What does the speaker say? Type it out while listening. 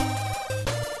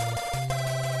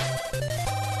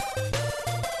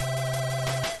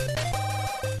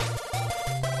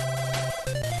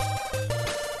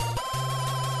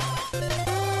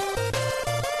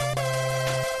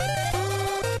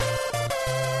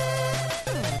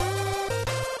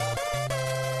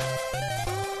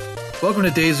Welcome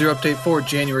to Day Zero Update for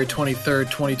January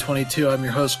 23rd, 2022. I'm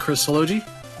your host, Chris Sologi.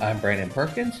 I'm Brandon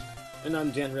Perkins. And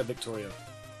I'm Janra Victoria.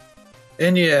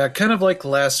 And yeah, kind of like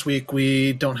last week,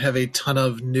 we don't have a ton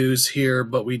of news here,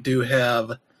 but we do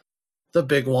have the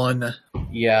big one.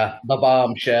 Yeah, the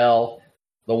bombshell.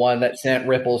 The one that sent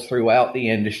ripples throughout the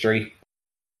industry.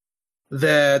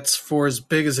 That, for as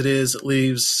big as it is, it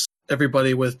leaves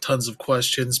everybody with tons of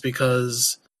questions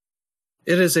because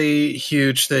it is a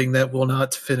huge thing that will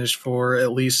not finish for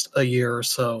at least a year or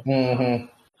so. Mm-hmm.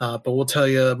 But we'll tell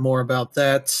you more about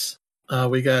that.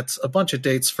 We got a bunch of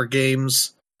dates for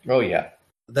games. Oh, yeah.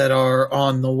 That are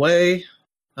on the way.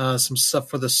 Some stuff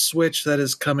for the Switch that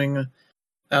is coming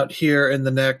out here in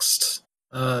the next,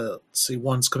 let's see,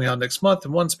 one's coming out next month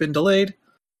and one's been delayed.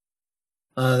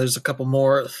 There's a couple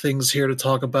more things here to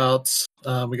talk about.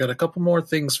 We got a couple more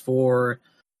things for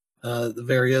the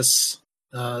various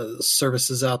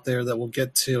services out there that we'll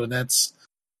get to, and that's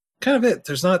kind of it.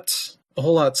 There's not a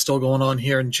whole lot still going on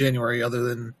here in January other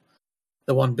than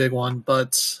the one big one,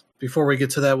 but before we get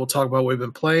to that, we'll talk about what we've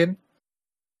been playing,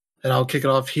 and I'll kick it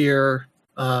off here.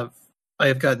 I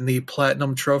have gotten the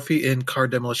Platinum Trophy in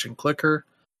Card Demolition Clicker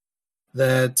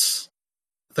that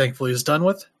thankfully is done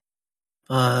with.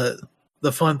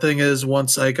 The fun thing is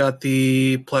once I got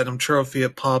the Platinum Trophy,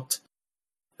 it popped.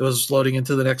 It was loading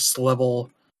into the next level,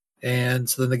 and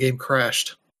then the game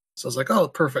crashed. So I was like, oh,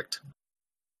 perfect.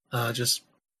 Just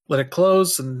let it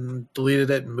close and deleted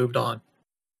it and moved on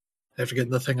after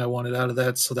getting the thing I wanted out of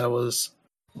that. So that was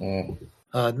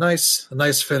a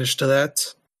nice finish to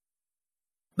that.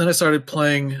 Then I started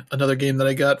playing another game that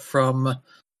I got from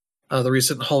the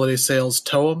recent holiday sales,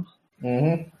 Toem.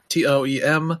 Mm-hmm.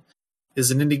 Toem is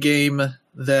an indie game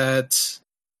that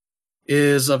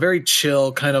is a very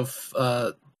chill kind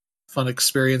of fun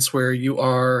experience where you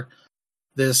are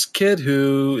this kid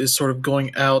who is sort of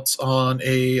going out on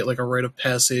a rite of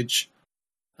passage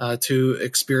to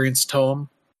experience Toem,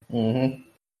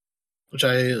 which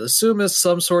I assume is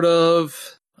some sort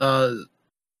of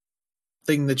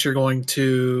thing that you're going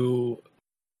to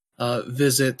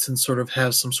visit and sort of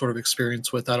have some sort of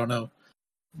experience with. I don't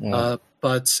know.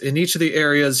 But in each of the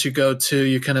areas you go to,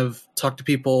 you kind of talk to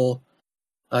people.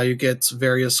 You get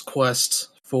various quests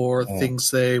for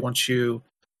things they want you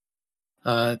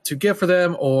to get for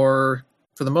them, or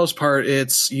for the most part,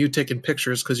 it's you taking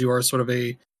pictures because you are sort of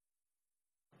a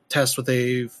test with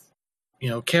a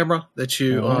camera that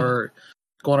you are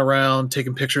going around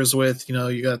taking pictures with.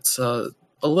 You got a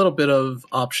little bit of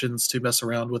options to mess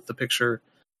around with the picture.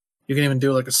 You can even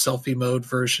do like a selfie mode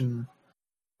version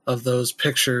of those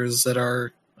pictures that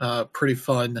are pretty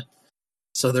fun.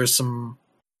 So there's some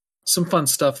fun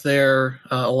stuff there.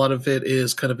 A lot of it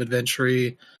is kind of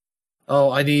adventure-y.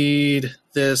 Oh, I need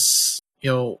this,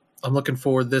 I'm looking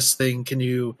for this thing. Can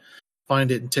you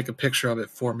find it and take a picture of it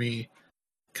for me?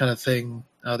 Kind of thing.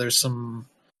 There's some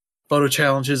photo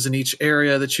challenges in each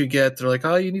area that you get. They're like,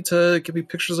 oh, you need to give me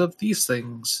pictures of these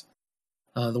things.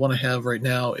 The one I have right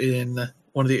now in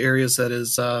one of the areas that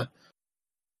is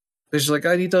basically like,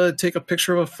 I need to take a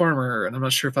picture of a farmer, and I'm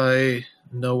not sure if I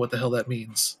know what the hell that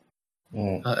means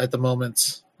at the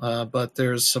moment. But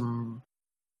there's some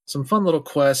fun little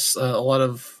quests, a lot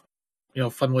of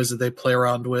fun ways that they play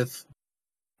around with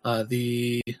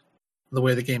the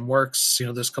way the game works.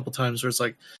 There's a couple times where it's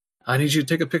like, I need you to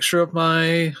take a picture of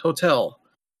my hotel.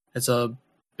 It's a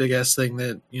big ass thing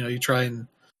that you try and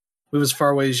move as far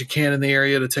away as you can in the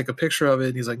area to take a picture of it.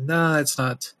 And he's like, nah, it's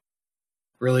not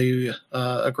really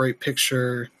a great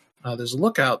picture. There's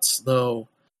lookouts though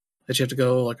that you have to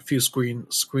go like a few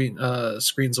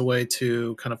screens away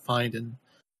to kind of find, and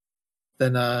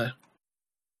then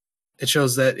it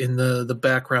shows that in the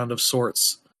background of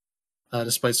sorts.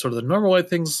 Despite sort of the normal way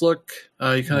things look,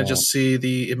 you kind of just see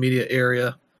the immediate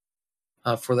area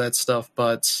for that stuff.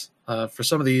 But for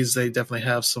some of these, they definitely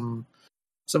have some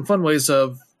fun ways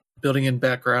of building in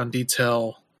background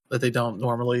detail that they don't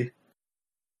normally.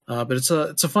 But it's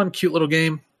a fun, cute little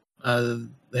game.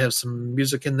 They have some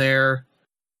music in there.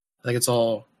 I think it's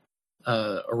all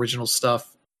original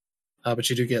stuff. But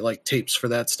you do get like tapes for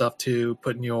that stuff to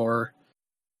put in your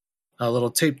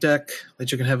little tape deck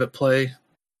that you can have it play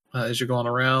as you're going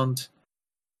around.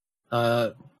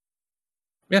 Yeah,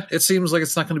 it seems like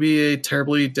it's not going to be a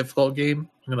terribly difficult game.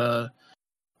 I'm going to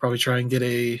probably try and get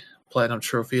a Platinum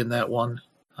Trophy in that one.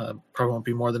 Probably won't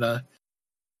be more than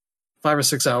 5 or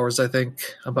 6 hours, I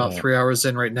think. About 3 hours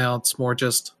in right now. It's more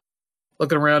just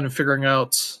looking around and figuring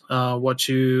out what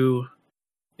you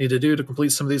need to do to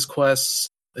complete some of these quests.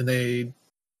 And they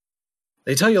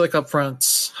tell you like up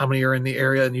front how many are in the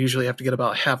area, and you usually have to get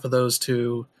about half of those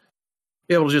to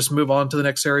be able to just move on to the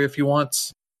next area if you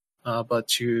want.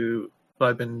 but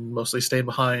I've been mostly staying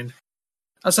behind.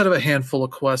 Outside of a handful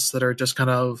of quests that are just kind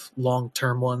of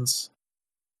long-term ones.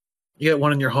 You get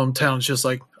one in your hometown, it's just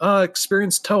like,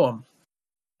 experience Toem.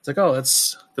 It's like, oh,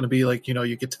 that's going to be like,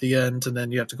 you get to the end and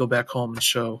then you have to go back home and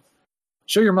show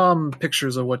your mom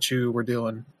pictures of what you were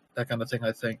doing, that kind of thing,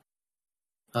 I think.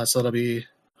 So that'll be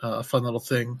a fun little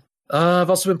thing. I've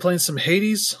also been playing some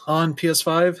Hades on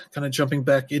PS5, kind of jumping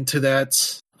back into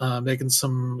that, making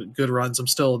some good runs. I'm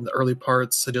still in the early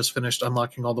parts. I just finished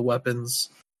unlocking all the weapons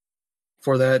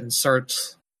for that and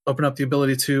open up the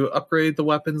ability to upgrade the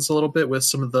weapons a little bit with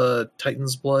some of the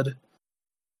Titan's blood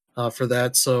for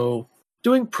that. So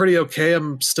doing pretty okay.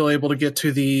 I'm still able to get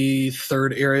to the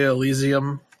third area,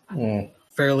 Elysium,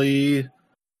 fairly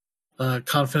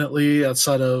confidently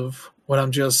outside of when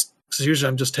because usually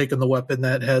I'm just taking the weapon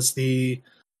that has the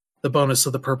bonus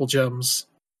of the purple gems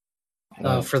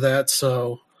for that.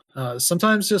 So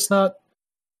sometimes just not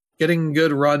getting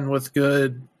good run with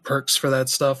good perks for that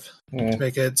stuff to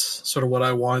make it sort of what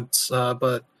I want.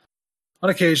 But on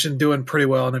occasion, doing pretty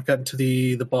well. And I've gotten to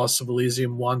the boss of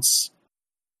Elysium once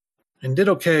and did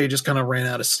okay, just kind of ran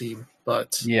out of steam.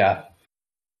 But yeah,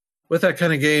 with that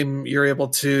kind of game, you're able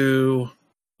to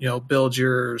build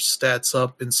your stats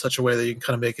up in such a way that you can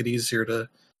kind of make it easier to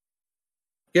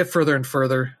get further and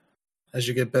further as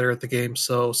you get better at the game.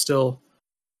 So still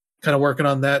kind of working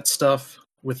on that stuff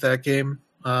with that game.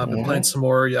 Been playing some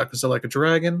more Yakuza Like a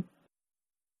Dragon.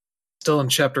 Still in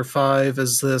Chapter 5,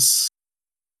 as this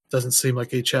doesn't seem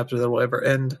like a chapter that will ever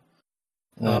end.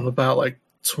 About like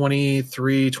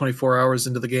 23, 24 hours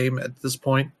into the game at this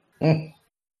point. And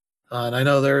I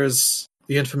know there's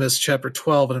the infamous Chapter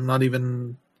 12, and I'm not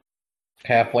even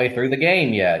halfway through the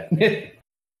game yet.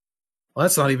 Well,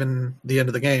 that's not even the end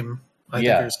of the game. I think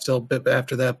there's still a bit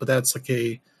after that, but that's like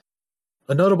a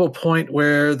notable point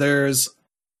where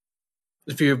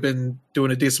if you've been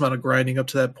doing a decent amount of grinding up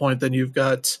to that point, then you've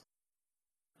got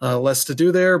less to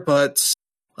do there, but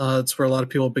it's where a lot of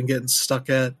people have been getting stuck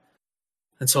at.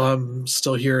 And so I'm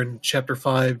still here in Chapter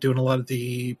 5 doing a lot of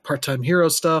the part-time hero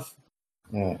stuff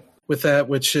with that,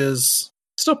 which is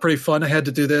still pretty fun. I had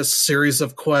to do this series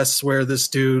of quests where this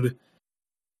dude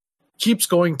keeps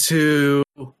going to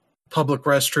public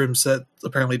restrooms that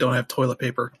apparently don't have toilet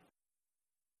paper.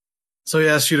 So he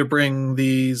asks you to bring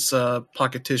these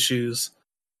pocket tissues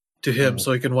to him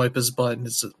so he can wipe his butt. And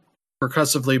it's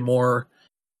percussively more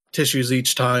tissues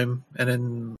each time, and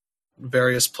in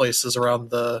various places around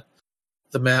the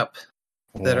map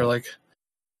that are like,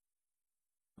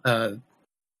 I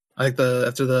think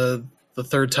after the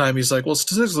third time, he's like, well,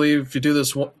 statistically, if you do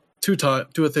this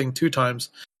do a thing 2 times,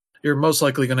 you're most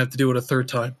likely going to have to do it a third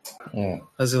time.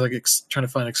 As he's like trying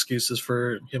to find excuses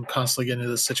for him constantly getting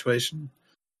into this situation.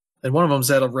 And one of them's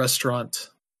at a restaurant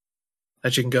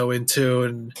that you can go into,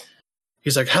 and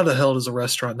he's like, how the hell does a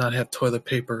restaurant not have toilet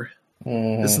paper?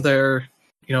 Isn't there,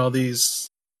 these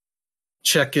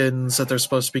check-ins that they're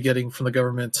supposed to be getting from the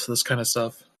government, this kind of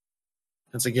stuff?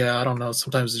 And it's like, yeah, I don't know.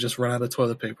 Sometimes they just run out of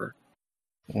toilet paper.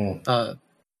 But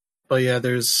yeah,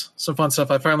 there's some fun stuff.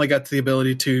 I finally got to the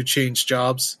ability to change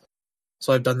jobs.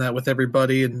 So I've done that with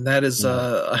everybody, and that is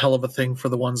a hell of a thing for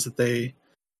the ones that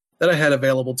I had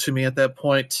available to me at that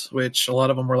point, which a lot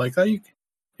of them were like, oh, you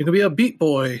can be a beat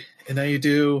boy, and now you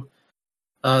do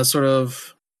sort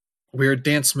of weird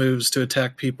dance moves to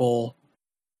attack people.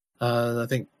 I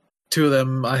think 2 of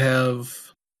them I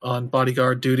have on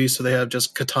bodyguard duty, so they have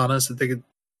just katanas that they could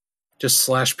just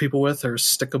slash people with or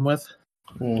stick them with.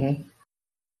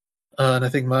 And I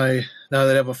think now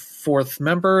that I have a 4th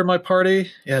member in my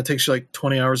party, it takes you like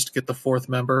 20 hours to get the 4th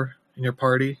member in your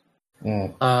party.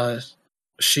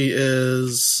 She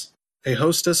is a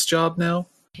hostess job now.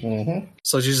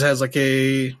 So she just has like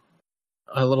a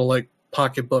little like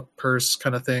pocketbook purse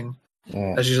kind of thing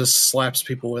that she just slaps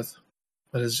people with.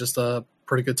 That is just a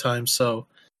pretty good time. So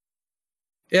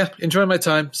yeah, enjoying my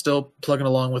time, still plugging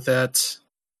along with that.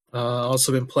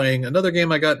 Also been playing another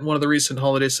game I got in one of the recent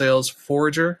holiday sales,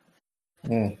 Forager,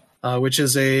 which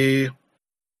is a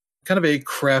kind of a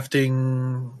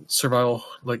crafting, survival,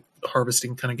 like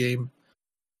harvesting kind of game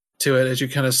to it. As you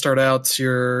kind of start out,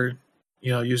 you're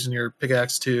using your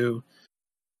pickaxe to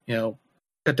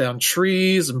cut down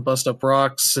trees and bust up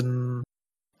rocks and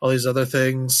all these other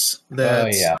things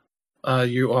that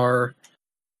you are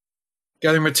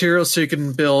gathering materials so you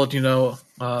can build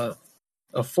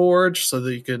a forge, so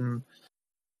that you can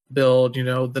build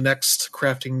the next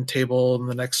crafting table and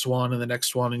the next one and the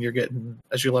next one, and you're getting,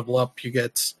 as you level up, you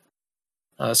get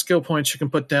skill points you can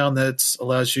put down that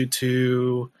allows you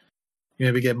to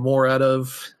maybe get more out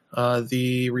of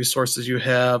the resources you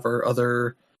have, or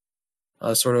other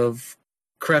sort of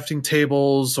crafting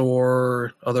tables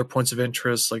or other points of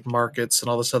interest like markets and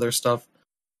all this other stuff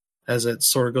as it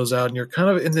sort of goes out. And you're kind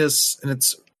of in this, and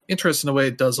it's interesting the way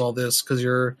it does all this because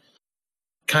you're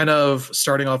kind of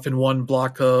starting off in one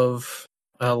block of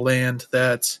land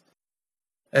that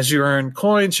as you earn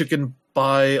coins, you can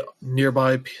buy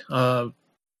nearby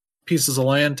pieces of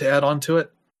land to add onto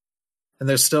it. And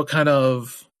they're still kind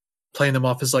of playing them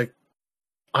off as like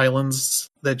islands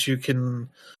that you can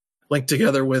link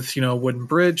together with, a wooden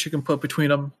bridge you can put between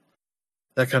them,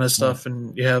 that kind of stuff.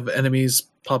 And you have enemies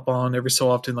pop on every so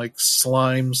often, like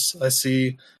slimes. I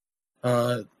see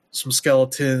some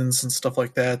skeletons and stuff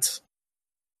like that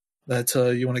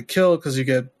you want to kill because you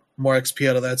get more XP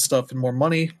out of that stuff and more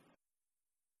money.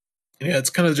 And yeah, it's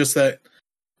kind of just that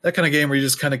kind of game where you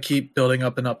just kind of keep building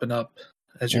up and up and up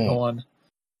as you go on.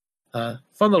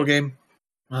 Fun little game.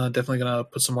 Definitely gonna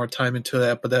put some more time into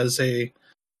that, but that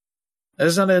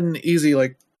is not an easy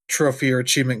like trophy or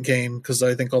achievement game because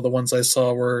I think all the ones I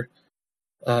saw were,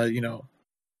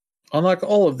 unlock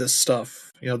all of this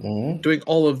stuff. Doing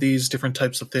all of these different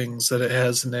types of things that it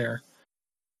has in there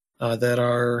that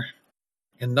are,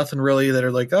 and nothing really that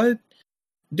are like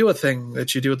do a thing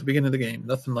that you do at the beginning of the game.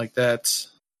 Nothing like that.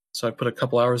 So I put a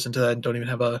couple hours into that and don't even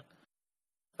have a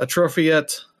trophy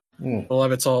yet. A lot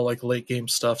of it's all like late game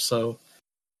stuff, so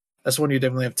that's one you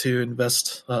definitely have to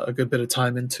invest a good bit of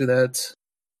time into that.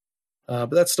 But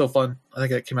that's still fun. I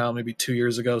think it came out maybe 2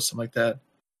 years ago, something like that.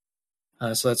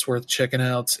 So that's worth checking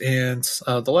out. And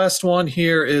the last one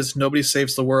here is Nobody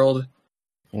Saves the World,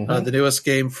 the newest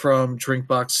game from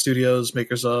Drinkbox Studios,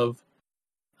 makers of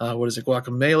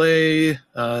Guacamelee,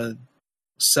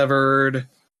 Severed,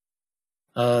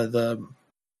 the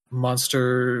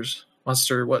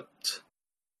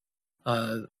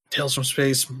Tales from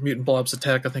Space, Mutant Blobs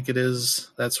Attack, I think it is,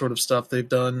 that sort of stuff they've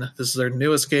done. This is their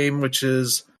newest game, which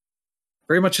is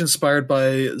very much inspired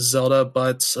by Zelda,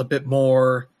 but a bit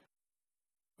more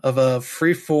of a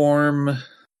free-form,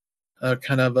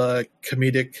 kind of a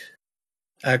comedic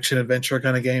action-adventure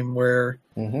kind of game where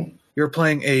you're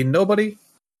playing a nobody,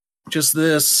 just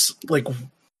this like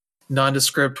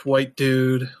nondescript white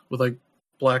dude with like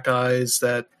black eyes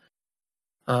that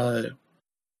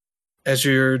as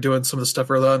you're doing some of the stuff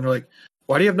early on, you're like,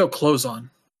 why do you have no clothes on?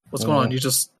 What's going on? You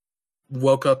just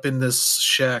woke up in this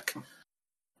shack,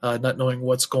 not knowing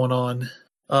what's going on.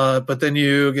 But then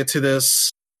you get to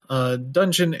this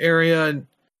dungeon area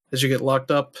as you get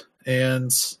locked up,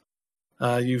 and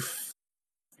you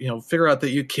figure out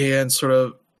that you can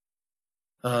sort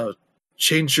of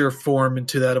change your form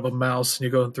into that of a mouse, and you're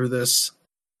going through this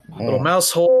little mouse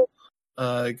hole,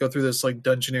 go through this like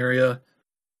dungeon area,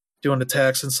 doing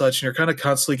attacks and such, and you're kind of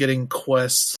constantly getting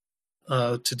quests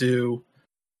to do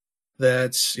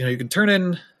that you can turn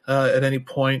in at any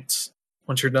point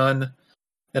once you're done.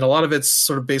 And a lot of it's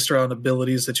sort of based around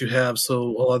abilities that you have. So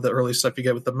a lot of the early stuff you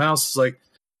get with the mouse is like,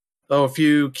 if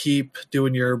you keep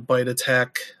doing your bite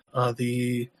attack,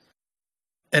 the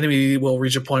enemy will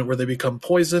reach a point where they become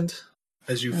poisoned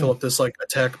as you fill up this like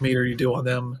attack meter you do on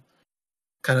them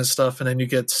kind of stuff. And then you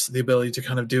get the ability to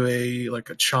kind of do a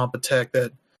chomp attack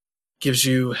that gives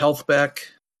you health back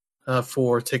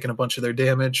for taking a bunch of their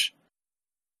damage,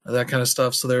 that kind of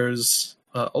stuff. So there's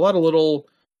a lot of little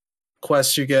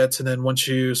quests you get, and then once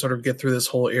you sort of get through this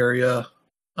whole area,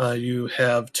 you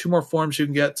have 2 more forms you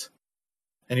can get,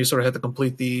 and you sort of have to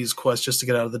complete these quests just to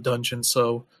get out of the dungeon.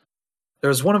 So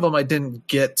there's one of them I didn't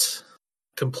get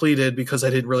completed because I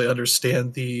didn't really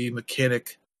understand the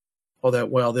mechanic all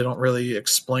that well. They don't really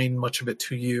explain much of it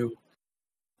to you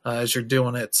as you're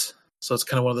doing it. So it's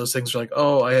kind of one of those things where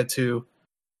I had to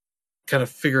kind of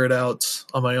figure it out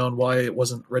on my own why it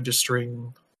wasn't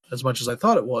registering as much as I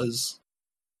thought it was,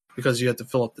 because you had to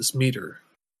fill up this meter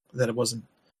that it wasn't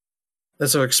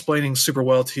necessarily explaining super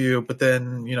well to you. But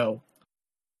then,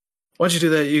 once you do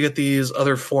that, you get these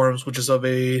other forms, which is of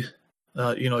a,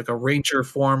 like a ranger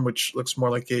form, which looks more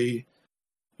like a,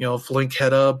 if Link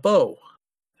had a bow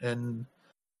and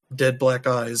dead black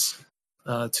eyes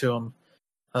to him.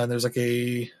 And there's like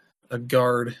a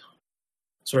guard,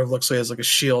 sort of looks like he has like a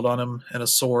shield on him and a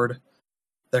sword,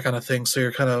 that kind of thing. So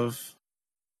you're kind of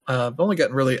only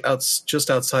getting really just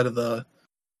outside of the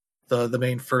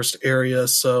main first area.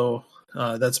 So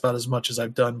that's about as much as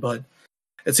I've done, but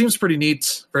it seems pretty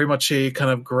neat. Very much a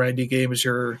kind of grindy game as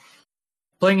you're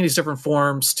playing in these different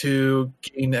forms to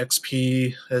gain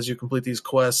XP as you complete these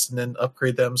quests and then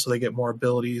upgrade them so they get more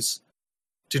abilities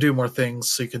to do more things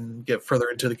so you can get further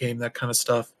into the game, that kind of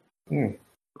stuff. Looking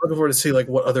forward to see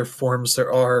what other forms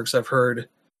there are, because I've heard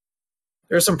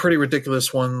there's some pretty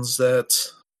ridiculous ones that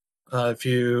if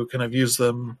you kind of use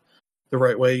them the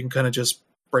right way, you can kind of just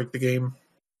break the game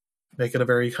make it a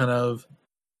very kind of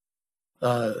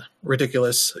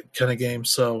ridiculous kind of game.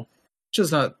 So, which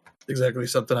is not exactly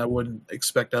something I wouldn't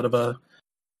expect out of a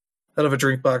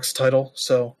Drinkbox title.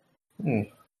 So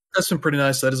that's been pretty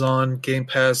nice. That is on Game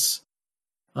Pass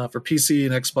for PC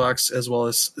and Xbox, as well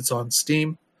as it's on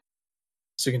Steam.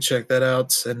 So you can check that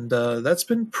out. And that's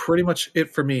been pretty much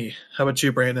it for me. How about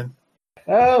you, Brandon?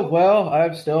 Oh, well,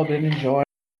 I've still been enjoying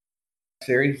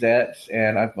Series X,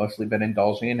 and I've mostly been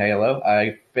indulging in Halo.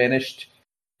 I finished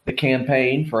the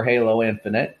campaign for Halo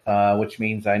Infinite, which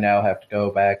means I now have to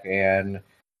go back and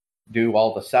do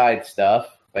all the side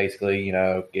stuff. Basically,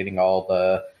 getting all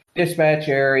the dispatch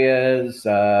areas,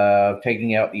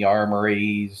 taking out the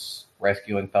armories,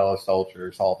 rescuing fellow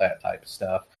soldiers, all that type of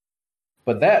stuff.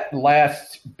 But that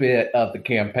last bit of the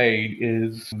campaign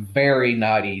is very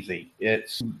not easy.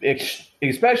 It's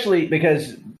especially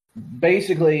because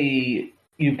basically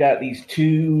you've got these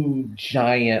two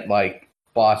giant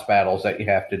boss battles that you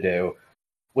have to do,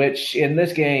 which in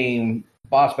this game,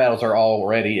 boss battles are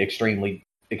already extremely,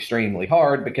 extremely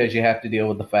hard because you have to deal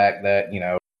with the fact that,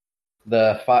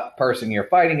 the person you're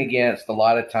fighting against, a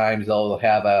lot of times they'll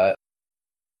have a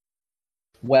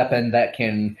weapon that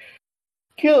can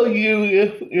kill you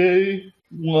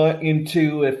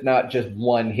if not just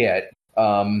one hit.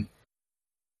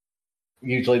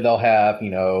 Usually they'll have,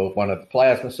 one of the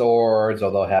plasma swords,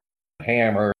 or they'll have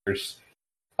hammers.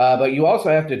 But you also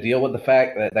have to deal with the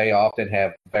fact that they often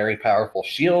have very powerful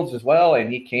shields as well,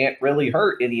 and you can't really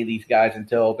hurt any of these guys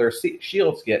until their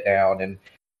shields get down. And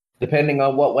depending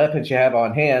on what weapons you have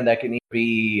on hand, that can either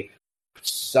be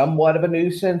somewhat of a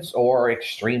nuisance or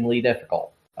extremely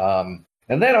difficult.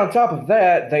 And then on top of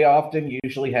that, they often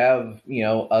usually have,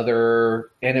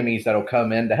 other enemies that'll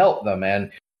come in to help them.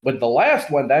 And with the last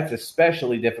one, that's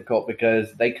especially difficult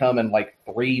because they come in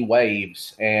 3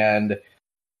 waves. And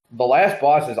the last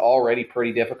boss is already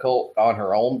pretty difficult on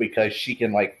her own because she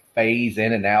can phase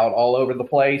in and out all over the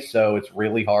place. So it's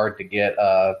really hard to get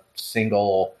a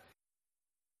single,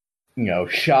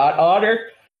 shot on her.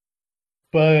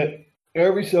 But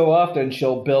every so often,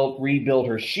 she'll rebuild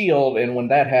her shield, and when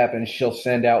that happens, she'll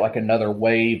send out another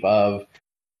wave of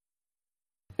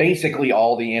basically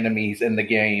all the enemies in the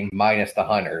game minus the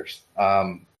hunters.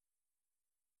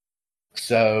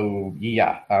 So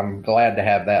yeah, I'm glad to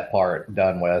have that part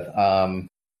done with. And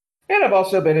I've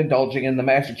also been indulging in the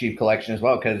Master Chief Collection as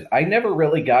well because I never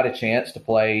really got a chance to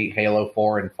play Halo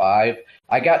 4 and 5.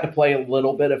 I got to play a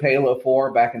little bit of Halo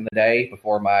 4 back in the day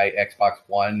before my Xbox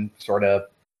One sort of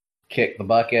kick the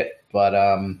bucket, but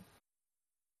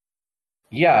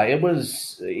yeah, it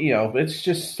was, it's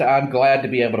just, I'm glad to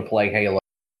be able to play Halo,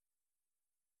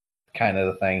 kind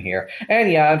of the thing here.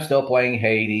 And yeah, I'm still playing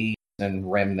Hades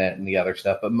and Remnant and the other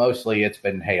stuff, but mostly it's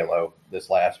been Halo this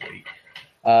last week.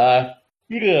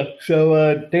 Yeah,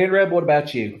 so Dan Reb, what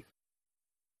about you?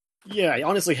 Yeah, I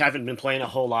honestly haven't been playing a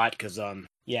whole lot because my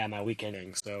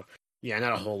weekending, so yeah,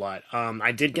 not a whole lot.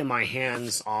 I did get my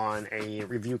hands on a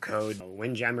review code,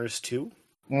 Windjammers 2,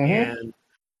 and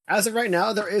as of right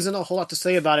now, there isn't a whole lot to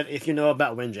say about it if you know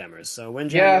about Windjammers. So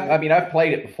Windjammers, yeah, I mean, I've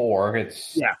played it before.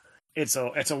 It's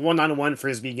a one-on-one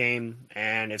frisbee game,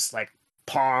 and it's like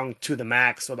Pong to the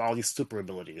max with all these super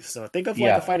abilities. So think of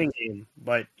a fighting game,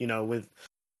 but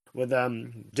with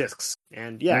discs.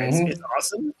 And yeah, it's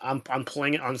awesome. I'm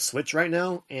playing it on Switch right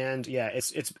now, and yeah,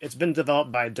 it's been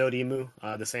developed by Dodemu,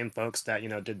 the same folks that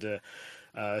did the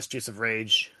Streets of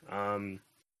Rage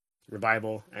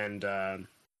revival and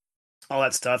all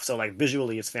that stuff. So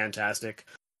visually, it's fantastic.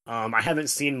 I haven't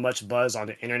seen much buzz on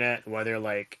the internet whether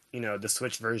the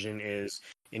Switch version is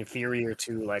inferior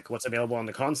to what's available on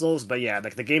the consoles, but yeah,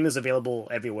 the game is available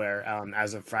everywhere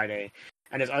as of Friday.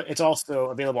 And it's also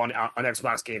available on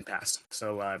Xbox Game Pass.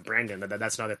 So, Brandon,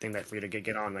 that's another thing that for you to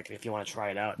get on, if you want to try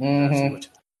it out.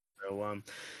 So,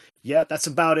 yeah, that's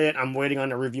about it. I'm waiting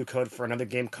on a review code for another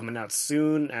game coming out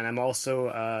soon, and I'm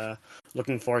also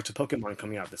looking forward to Pokemon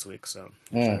coming out this week. So,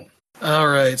 all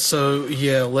right. So,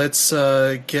 yeah, let's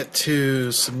get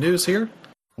to some news here.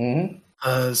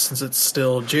 Since it's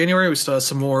still January, we still have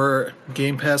some more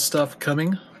Game Pass stuff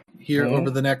coming here over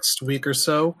the next week or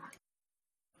so.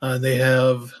 They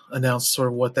have announced sort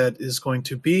of what that is going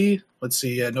to be. Let's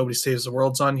see. Nobody Saves the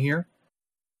World's on here.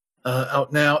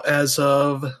 Out now as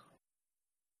of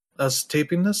us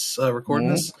taping this, recording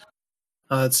this.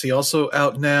 Let's see. Also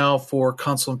out now for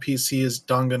console and PC is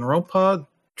Danganronpa,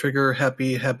 Trigger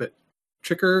Happy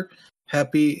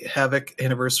Havoc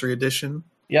Anniversary Edition.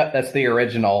 Yep, that's the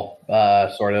original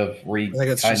sort of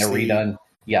redone.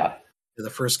 Yeah. The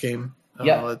first game.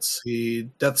 Yeah. Let's see.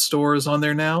 Death's Door is on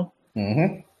there now.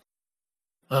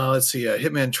 Let's see,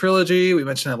 Hitman Trilogy. We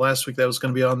mentioned that last week that was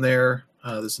going to be on there.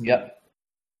 Let's Yep.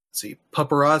 see,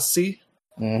 Paparazzi,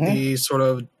 the sort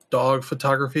of dog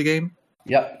photography game.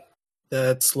 Yep.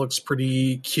 That looks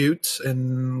pretty cute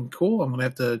and cool. I'm going to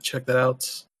have to check that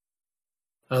out.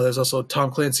 There's also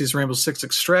Tom Clancy's Rainbow Six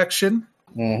Extraction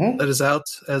that is out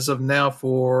as of now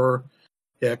for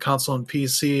console and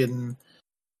PC. And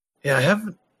I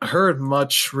haven't heard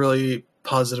much really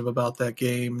positive about that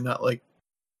game. Not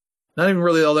even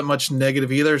really all that much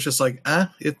negative either. It's just like,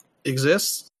 it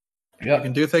exists. Yep. You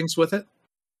can do things with it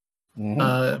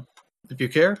if you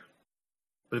care.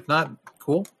 But if not,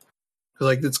 cool.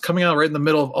 Because it's coming out right in the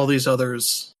middle of all these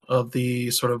others of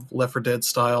the sort of Left 4 Dead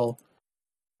style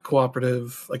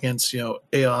cooperative against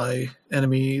AI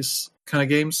enemies kind of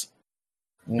games.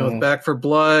 With Back 4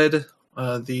 Blood,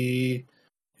 the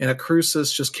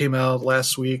Anacrusis just came out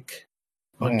last week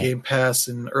on Game Pass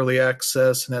in early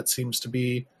access, and that seems to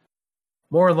be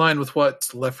more in line with what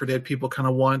Left 4 Dead people kind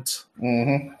of want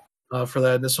for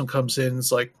that. And this one comes in,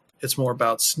 it's more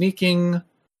about sneaking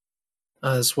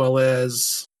as well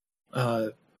as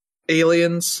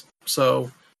aliens,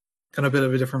 so kind of a bit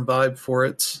of a different vibe for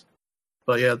it.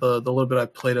 But the little bit I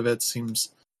played of it seems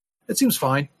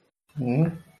fine.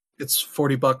 It's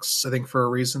 $40, I think, for a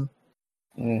reason.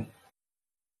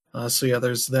 So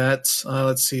there's that.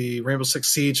 Let's see, Rainbow Six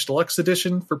Siege Deluxe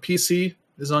Edition for PC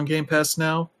is on Game Pass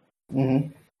now.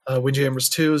 Windjammers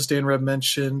 2, as Dan Reb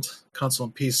mentioned, console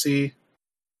and PC.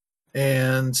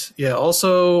 And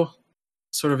also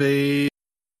sort of a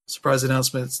surprise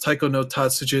announcement. It's Taiko no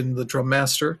Tatsujin, the Drum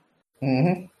Master,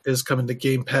 is coming to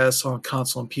Game Pass on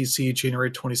console and PC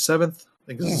January 27th. I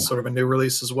think this is sort of a new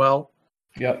release as well.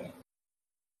 Yep.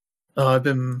 I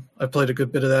played a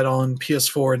good bit of that on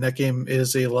PS4, and that game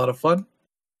is a lot of fun.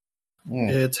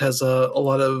 It has a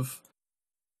lot of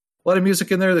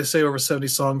music in there. They say over 70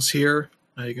 songs here.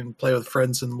 You can play with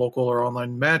friends in local or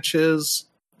online matches.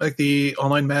 Like the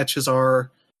online matches are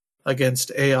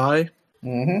against AI.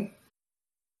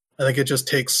 I think it just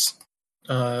takes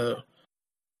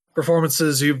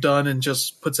performances you've done and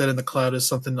just puts that in the cloud as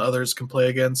something others can play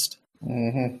against.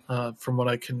 From what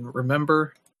I can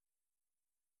remember.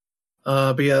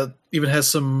 But even has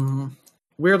some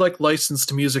weird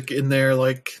licensed music in there,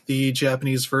 like the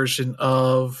Japanese version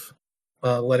of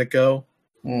Let It Go.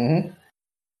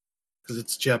 Because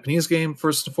it's a Japanese game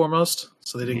first and foremost,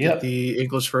 so they didn't get the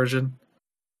English version.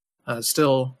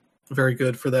 Still very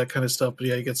good for that kind of stuff, but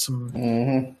you get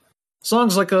some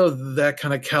songs like that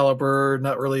kind of caliber,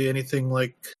 not really anything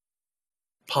like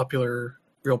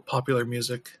real popular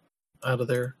music out of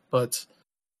there, but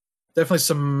definitely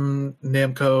some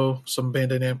Bandai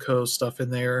Namco stuff in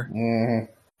there.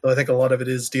 But I think a lot of it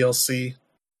is DLC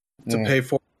to pay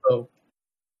for. So,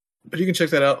 but you can check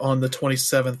that out on the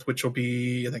 27th, which will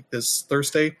be, I think, this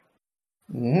Thursday.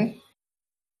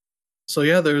 So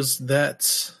there's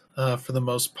that for the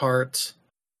most part.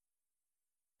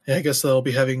 I guess they'll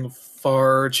be having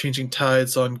Far Changing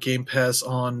Tides on Game Pass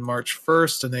on March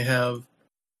 1st, and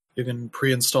you can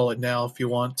pre-install it now if you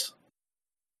want.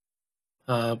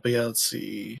 But let's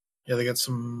see. They got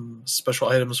some special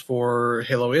items for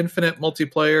Halo Infinite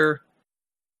multiplayer.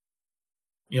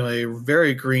 A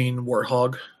very green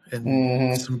Warthog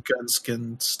and some gun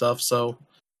skin stuff. So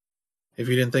if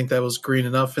you didn't think that was green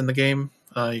enough in the game,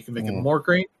 you can make it more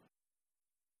green.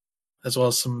 As well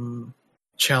as some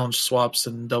challenge swaps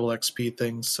and double XP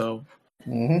things. So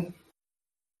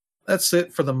that's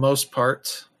it for the most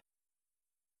part.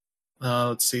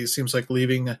 Let's see. Seems like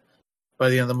leaving by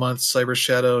the end of the month, Cyber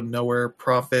Shadow, Nowhere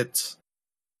Prophet,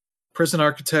 Prison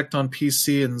Architect on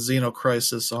PC, and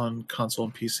Xenocrisis on console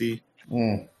and PC.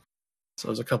 So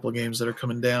there's a couple of games that are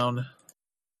coming down,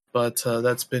 but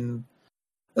that's pretty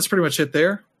much it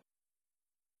there.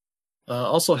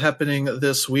 Also happening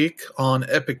this week on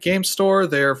Epic Game Store,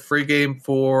 their free game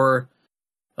for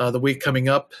the week coming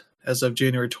up as of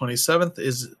January 27th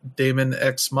is Daemon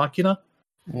X Machina.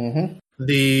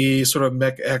 The sort of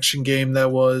mech action game that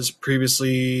was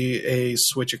previously a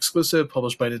Switch exclusive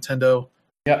published by Nintendo.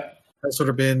 Has sort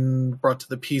of been brought to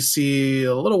the PC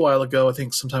a little while ago, I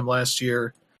think sometime last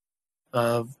year,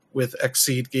 with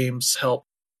Xseed Games' help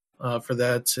for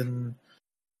that. And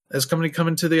it's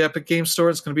coming to the Epic Game Store.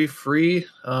 It's going to be free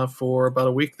for about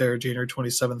a week there, January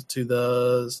 27th to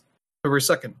the February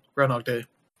 2nd, Groundhog Day.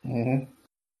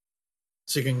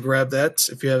 So you can grab that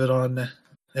if you have it on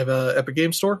Epic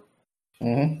Game Store.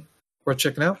 Worth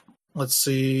checking out. Let's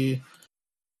see.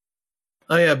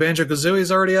 Banjo-Kazooie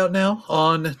is already out now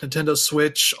on Nintendo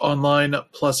Switch Online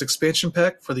Plus Expansion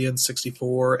Pack for the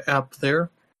N64 app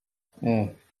there.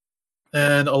 And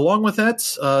along with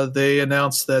that, they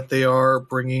announced that they are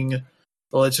bringing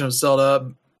The Legend of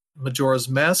Zelda Majora's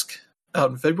Mask out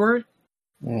in February.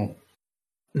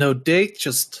 No date,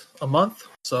 just a month.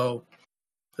 So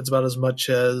it's about as much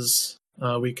as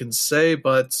we can say.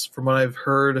 But from what I've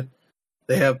heard,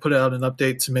 they have put out an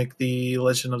update to make the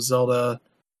Legend of Zelda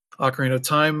Ocarina of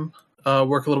Time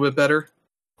work a little bit better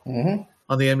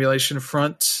on the emulation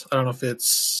front. I don't know if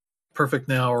it's perfect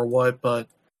now or what, but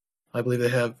I believe they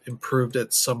have improved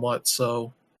it somewhat.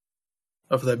 So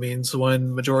hopefully that means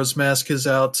when Majora's Mask is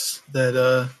out,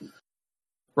 that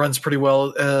runs pretty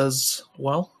well as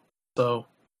well. So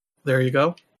there you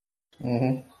go.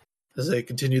 As they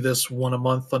continue this one a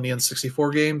month on the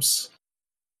N64 games,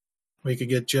 we could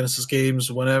get Genesis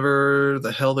games whenever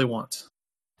the hell they want.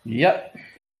 Yep.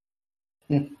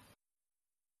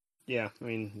 Yeah, I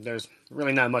mean, there's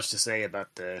really not much to say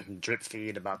about the drip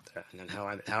feed, about that, and how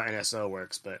NSO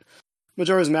works, but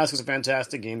Majora's Mask is a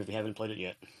fantastic game if you haven't played it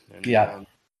yet. And,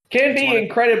 can be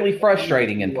incredibly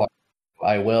frustrating in parts.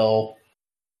 I will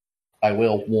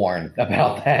warn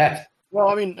about that. Well,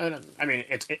 I mean,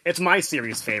 it's my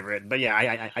series favorite, but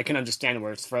yeah, I can understand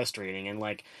where it's frustrating, and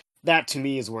like that to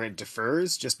me is where it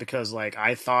differs, just because like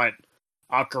I thought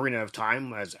Ocarina of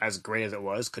Time, as great as it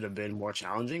was, could have been more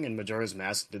challenging, and Majora's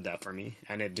Mask did that for me,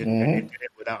 and it didn't. It did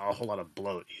it without a whole lot of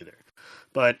bloat either.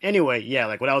 But anyway, yeah,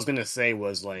 like what I was gonna say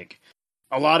was like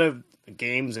a lot of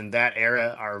games in that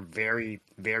era are very,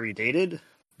 very dated,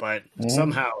 but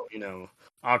somehow, you know,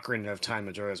 Ocarina of Time,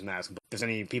 Majora's Mask. If there's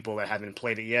any people that haven't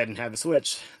played it yet and have a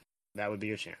Switch, that would be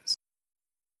your chance.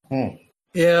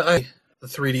 Yeah, I the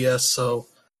 3DS, so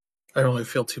I don't really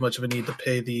feel too much of a need to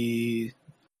pay the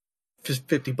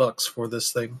 $50 for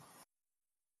this thing.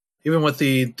 Even with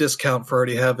the discount for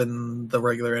already having the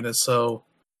regular NSO,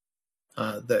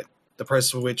 that the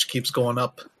price of which keeps going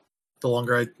up the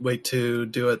longer I wait to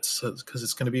do it, because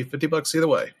it's going to be $50 either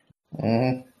way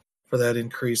for that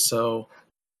increase. So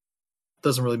it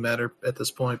doesn't really matter at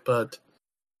this point. But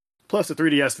plus, the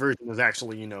 3DS version was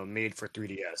actually, you know, made for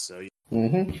 3DS. So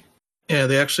yeah,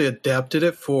 they actually adapted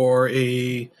it for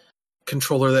a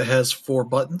controller that has 4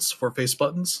 face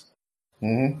buttons.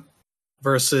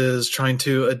 Versus trying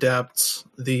to adapt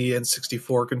the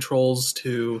N64 controls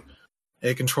to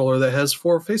a controller that has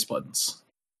 4 face buttons.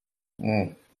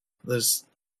 There's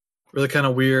really kind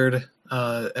of weird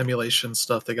emulation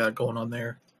stuff they got going on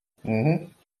there.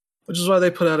 Which is why they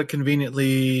put out a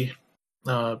conveniently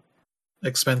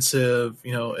expensive,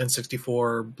 you know,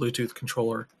 N64 Bluetooth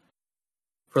controller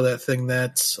for that thing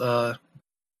that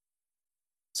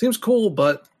seems cool,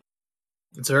 but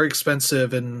it's very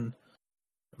expensive and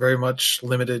very much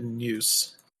limited in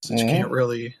use. So you can't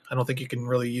really, I don't think you can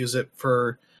really use it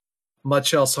for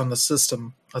much else on the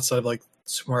system outside of like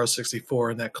Super Mario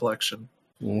 64 in that collection.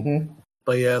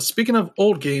 But yeah, speaking of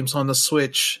old games on the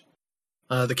Switch,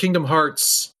 the Kingdom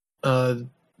Hearts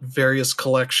various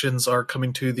collections are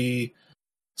coming to the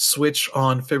Switch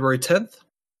on February 10th.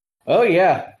 Oh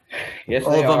yeah, yes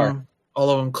they are. All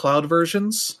of them cloud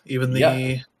versions, even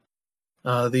the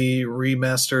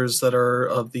remasters that are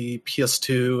of the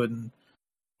PS2 and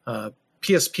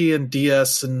PSP and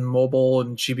DS and mobile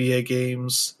and GBA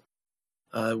games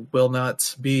will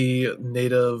not be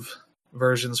native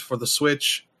versions for the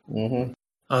Switch.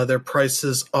 Their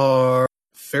prices are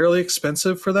fairly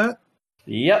expensive for that.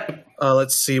 Yep.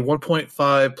 Let's see,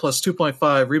 1.5 plus 2.5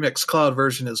 Remix Cloud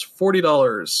version is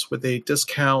 $40 with a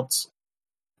discount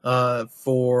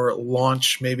for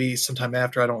launch maybe sometime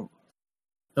after. I don't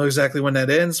know exactly when that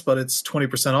ends, but it's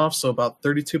 20% off, so about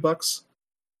 $32.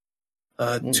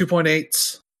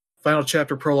 2.8 Final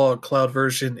Chapter Prologue Cloud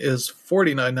version is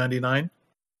 $49.99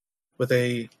 with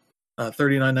a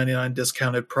 $39.99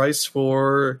 discounted price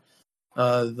for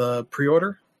the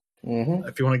pre-order.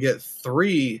 If you want to get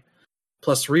 3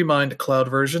 plus Remind Cloud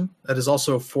version, that is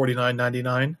also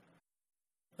 $49.99.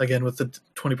 Again, with the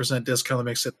 20% discount, that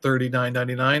makes it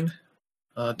 $39.99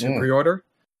 to pre-order.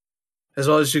 As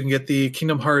well as you can get the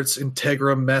Kingdom Hearts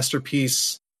Integrum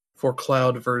Masterpiece for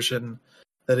Cloud version.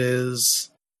 That is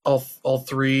all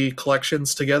 3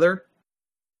 collections together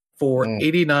for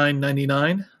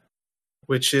 $89.99,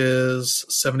 which is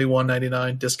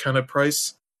 $71.99 discounted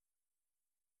price,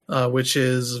 which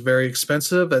is very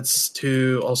expensive. That's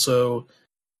to also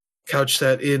couch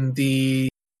that in the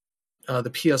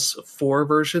PS4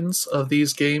 versions of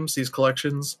these games. These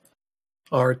collections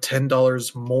are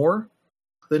 $10 more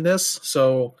than this,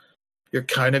 so you're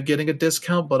kind of getting a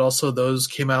discount, but also those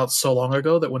came out so long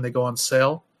ago that when they go on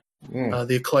sale,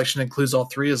 the collection includes all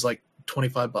 3 is like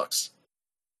 $25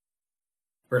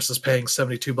 versus paying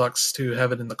 $72 to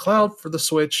have it in the cloud for the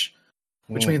Switch,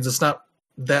 which means it's not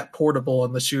that portable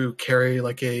unless you carry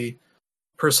like a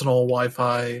personal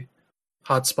Wi-Fi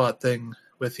hotspot thing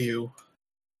with you.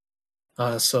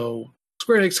 So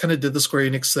Square Enix kind of did the Square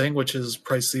Enix thing, which is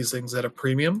price these things at a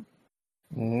premium,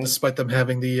 despite them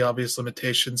having the obvious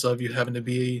limitations of you having to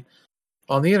be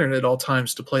on the internet at all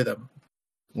times to play them.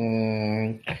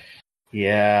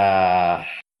 Yeah.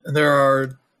 And there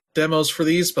are demos for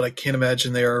these, but I can't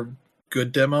imagine they are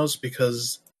good demos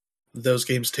because those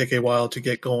games take a while to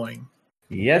get going.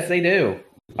 Yes, they do.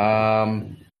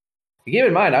 Keep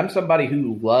in mind, I'm somebody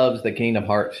who loves the Kingdom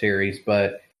Hearts series,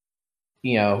 but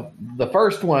the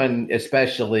first one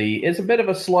especially is a bit of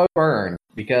a slow burn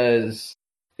because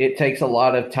it takes a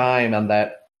lot of time on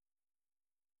that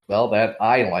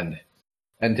island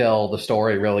until the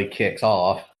story really kicks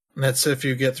off. And that's if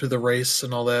you get through the race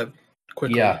and all that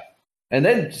quickly. Yeah. And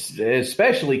then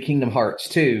especially Kingdom Hearts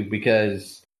 2,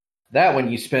 because that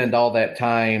one you spend all that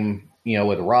time,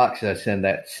 with Roxas in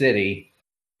that city.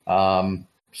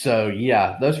 So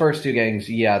yeah, those first two games,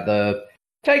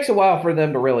 takes a while for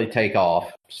them to really take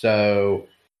off. So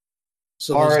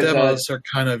those demos are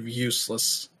kind of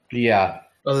useless. Yeah.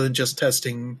 Other than just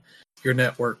testing your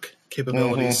network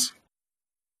capabilities.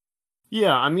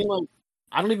 Yeah, I mean,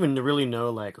 I don't even really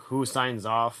know who signs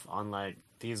off on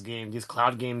these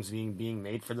cloud games being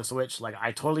made for the Switch.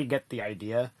 I totally get the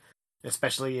idea,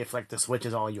 especially if the Switch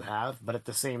is all you have. But at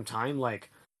the same time,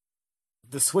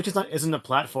 the Switch isn't a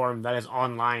platform that is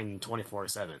online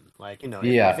 24/7.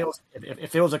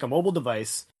 If it was a mobile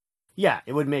device, yeah,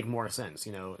 it would make more sense.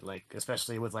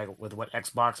 Especially with with what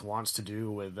Xbox wants to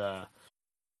do with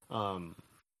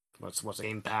what's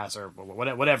Game Pass or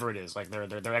whatever it is, their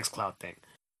xCloud thing.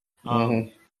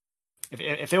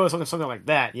 If it was something like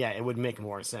that, yeah, it would make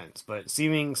more sense. But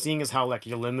seeing as how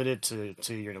you're limited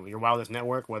to your wireless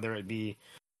network, whether it be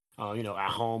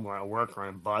at home or at work or on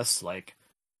a bus,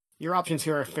 your options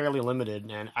here are fairly limited,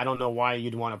 and I don't know why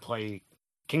you'd want to play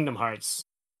Kingdom Hearts,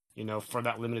 for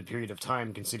that limited period of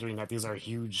time, considering that these are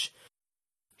huge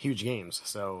games.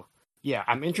 So yeah,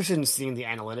 I'm interested in seeing the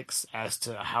analytics as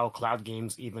to how cloud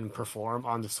games even perform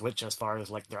on the Switch as far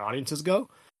as their audiences go,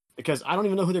 because I don't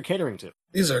even know who they're catering to.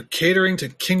 These are catering to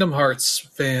Kingdom Hearts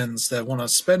fans that want to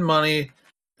spend money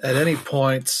at any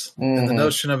point, and the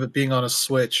notion of it being on a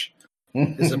Switch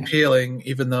is appealing,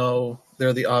 even though there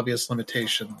are the obvious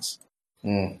limitations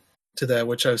to that,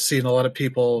 which I've seen a lot of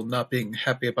people not being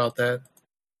happy about that.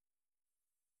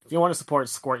 If you want to support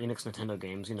Square Enix Nintendo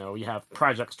games, you have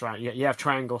you have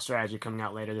Triangle Strategy coming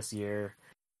out later this year.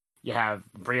 You have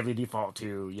Bravely Default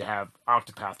 2. You have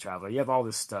Octopath Traveler. You have all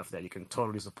this stuff that you can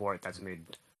totally support that's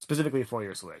made specifically for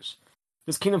your Switch.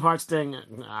 This Kingdom Hearts thing,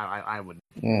 I would.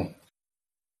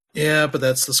 Yeah, but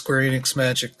that's the Square Enix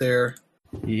magic there.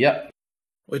 Yep.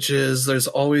 Which is there's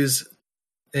always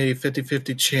a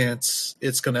 50-50 chance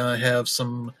it's going to have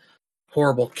some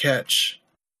horrible catch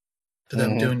to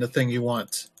them doing the thing you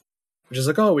want. Which is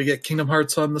we get Kingdom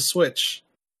Hearts on the Switch.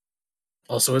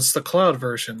 Also, it's the cloud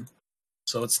version,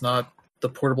 so it's not the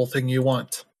portable thing you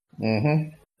want.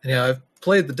 And yeah, I've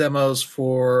played the demos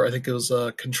for, I think it was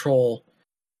Control.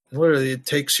 And literally, it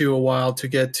takes you a while to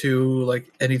get to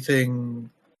anything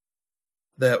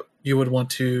that you would want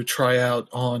to try out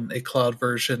on a cloud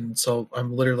version. So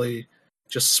I'm literally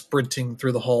just sprinting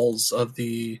through the halls of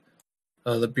the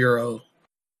bureau,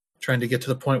 trying to get to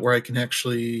the point where I can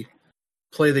actually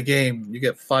play the game. You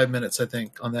get 5 minutes, I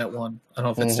think, on that one. I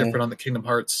don't know if it's different on the Kingdom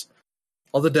Hearts.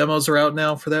 All the demos are out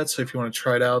now for that, so if you want to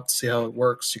try it out, see how it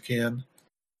works, you can.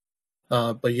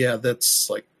 But yeah, that's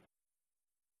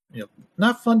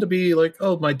not fun to be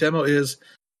my demo is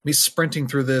me sprinting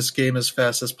through this game as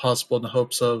fast as possible in the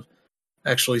hopes of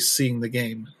actually seeing the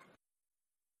game.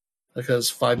 Because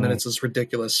 5 minutes is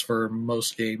ridiculous for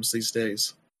most games these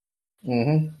days.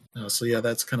 So yeah,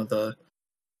 that's kind of the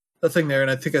thing there, and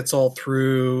I think that's all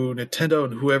through Nintendo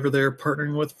and whoever they're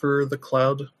partnering with for the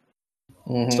cloud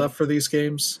stuff for these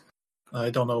games.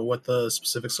 I don't know what the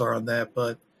specifics are on that,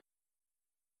 but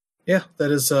yeah,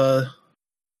 that is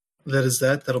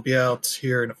that. That'll be out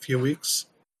here in a few weeks.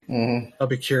 I'll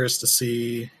be curious to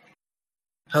see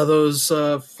how those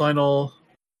final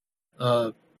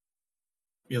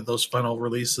those final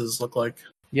releases look like.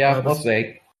 Yeah, we'll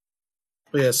see.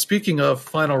 But yeah, speaking of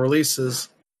final releases,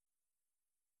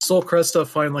 Soul Cresta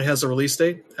finally has a release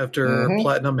date after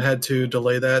Platinum had to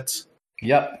delay that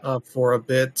for a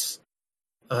bit.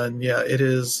 And yeah, it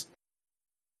is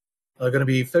going to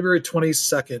be February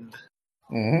 22nd.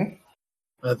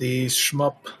 The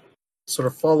shmup sort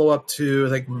of follow-up to, I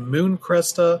think, Moon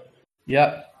Cresta.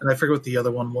 Yep. And I forget what the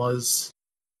other one was.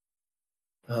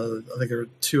 I think there were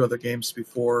two other games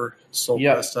before Soul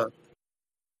Cresta.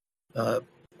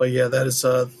 But yeah, that is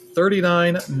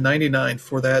 $39.99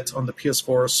 for that on the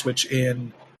PS4, Switch,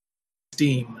 and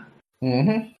Steam.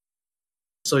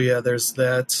 So yeah, there's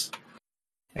that.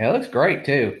 Yeah, it looks great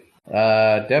too.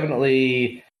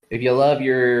 Definitely, if you love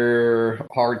your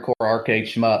hardcore arcade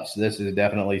shmups, this is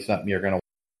definitely something you're going to.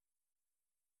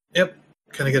 Yep,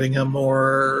 kind of getting a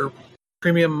more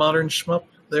premium modern shmup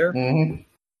there Mm-hmm.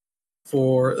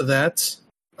 for that.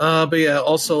 But yeah,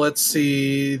 also let's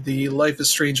see. The Life is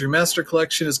Strange Remaster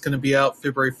Collection is going to be out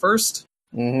February 1st,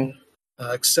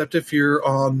 Mm-hmm. except if you're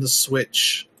on the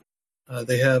Switch.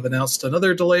 They have announced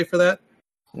another delay for that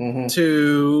Mm-hmm.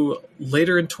 to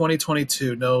later in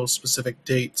 2022, no specific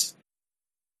date.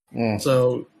 Mm.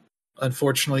 So,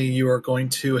 unfortunately, you are going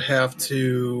to have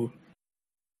to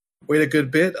wait a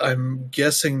good bit. I'm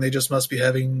guessing they just must be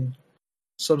having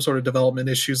some sort of development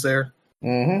issues there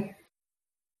Mm-hmm.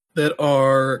 that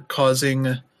are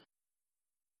causing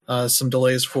some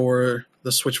delays for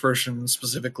the Switch version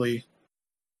specifically.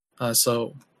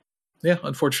 So, yeah,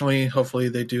 unfortunately, hopefully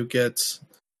they do get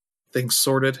things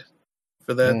sorted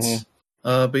for that.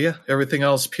 Mm-hmm. But yeah, everything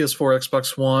else PS4,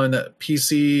 Xbox One,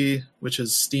 PC, which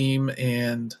is Steam,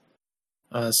 and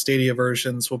Stadia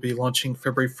versions will be launching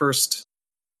February 1st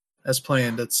as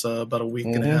planned. It's about a week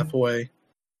and a Mm-hmm. half away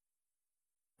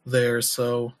there.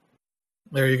 So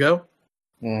there you go.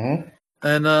 Mm-hmm.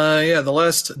 And yeah, the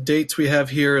last date we have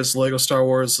here is Lego Star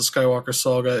Wars The Skywalker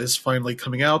Saga is finally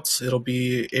coming out. It'll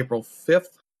be April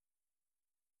 5th.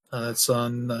 It's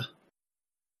on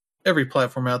every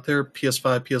platform out there,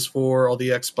 PS5, PS4, all the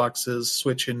Xboxes,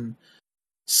 Switch, and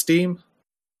Steam.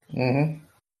 Mm-hmm.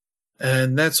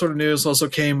 And that sort of news also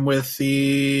came with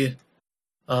the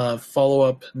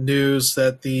follow-up news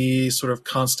that the sort of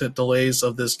constant delays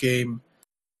of this game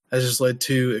has just led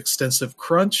to extensive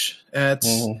crunch at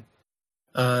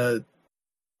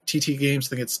TT Games. I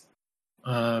think it's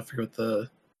I forget what the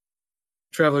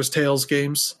Traveler's Tales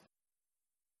games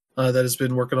that has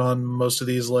been working on most of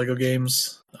these Lego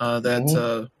games.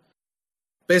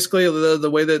 Basically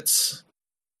the way that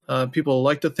people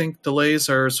like to think delays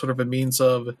are sort of a means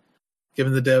of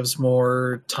giving the devs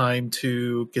more time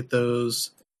to get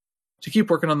those to keep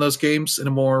working on those games in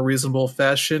a more reasonable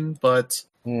fashion, but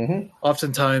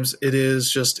oftentimes it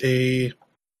is just a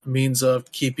means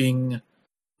of keeping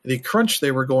the crunch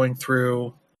they were going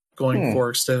through going for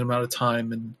an extended amount of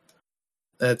time, and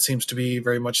that seems to be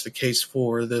very much the case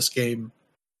for this game.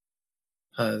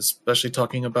 Especially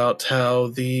talking about how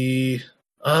the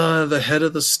head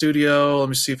of the studio, let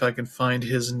me see if I can find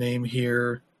his name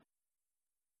here,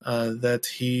 that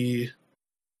he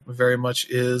very much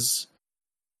is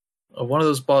one of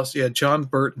those bosses. Yeah, John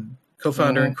Burton,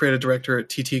 co-founder and creative director at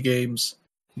TT Games,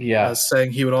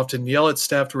 saying he would often yell at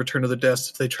staff to return to their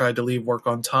desks if they tried to leave work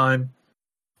on time.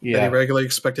 That he regularly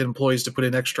expected employees to put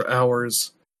in extra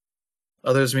hours.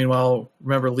 Others, meanwhile,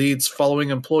 remember leads following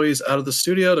employees out of the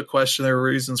studio to question their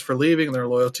reasons for leaving and their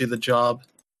loyalty to the job.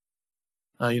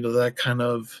 That kind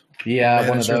of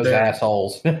one of those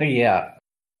assholes. Yeah.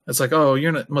 It's like, oh,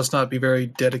 must not be very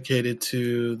dedicated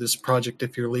to this project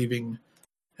if you're leaving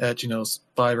at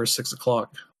 5 or 6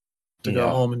 o'clock to go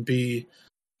home and be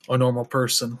a normal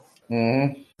person,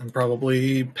 and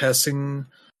probably passing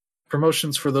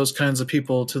promotions for those kinds of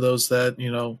people to those that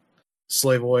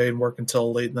slave away and work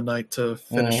until late in the night to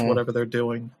finish whatever they're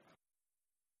doing.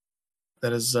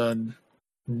 That is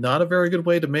not a very good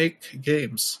way to make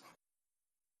games,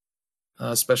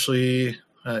 especially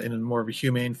in a more of a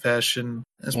humane fashion.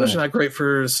 Especially not great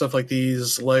for stuff like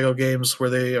these Lego games where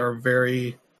they are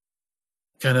very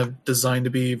kind of designed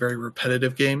to be very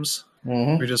repetitive games.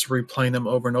 You're just replaying them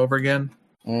over and over again.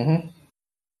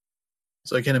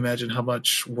 So I can't imagine how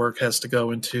much work has to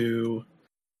go into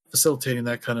facilitating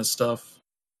that kind of stuff.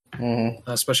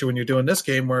 Especially when you're doing this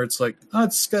game where it's like,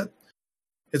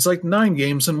 it's like 9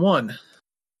 games in one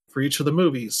for each of the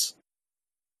movies.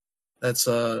 That's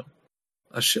a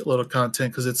shitload of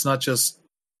content, because it's not just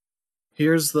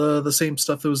here's the same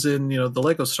stuff that was in the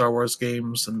Lego Star Wars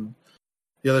games and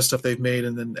the other stuff they've made,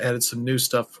 and then added some new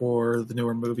stuff for the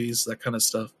newer movies, that kind of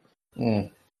stuff.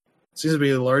 Seems to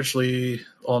be largely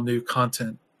all new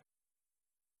content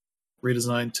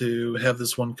redesigned to have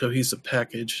this one cohesive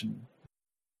package. And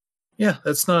yeah,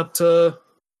 that's not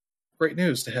great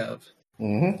news to have.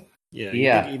 Yeah,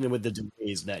 you think even with the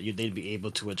delays that they'd be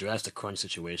able to address the crunch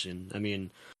situation. I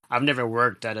mean, I've never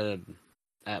worked on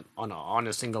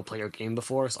a single player game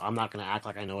before, so I'm not gonna act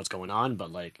like I know what's going on.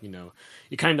 But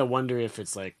you kind of wonder if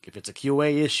it's a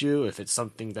QA issue, if it's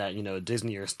something that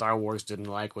Disney or Star Wars didn't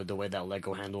like with the way that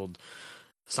Lego handled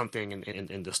something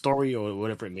in the story or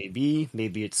whatever it may be.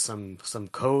 Maybe it's some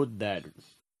code that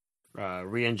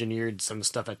re-engineered some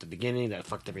stuff at the beginning that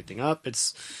fucked everything up.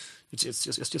 It's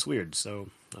just weird. So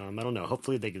I don't know.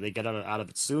 Hopefully they get out of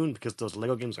it soon, because those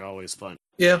Lego games are always fun.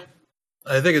 Yeah,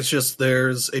 I think it's just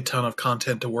there's a ton of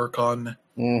content to work on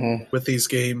with these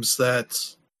games that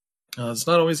it's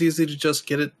not always easy to just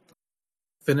get it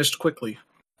finished quickly.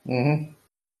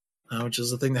 Which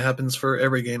is the thing that happens for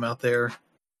every game out there.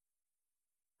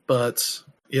 But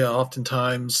yeah,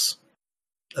 oftentimes,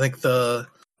 I think what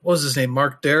was his name?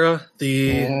 Mark Dara,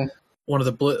 one of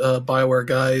the BioWare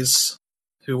guys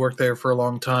who worked there for a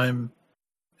long time,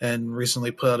 and recently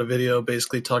put out a video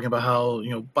basically talking about how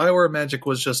BioWare Magic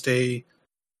was just a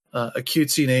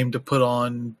cutesy name to put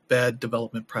on bad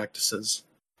development practices.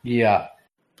 Yeah,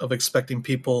 of expecting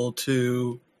people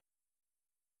to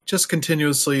just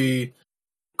continuously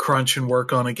crunch and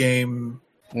work on a game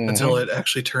until it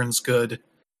actually turns good,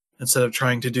 instead of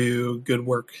trying to do good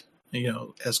work,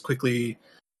 as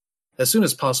soon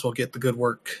as possible, get the good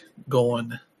work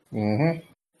going.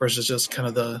 Versus just kind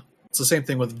of it's the same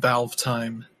thing with Valve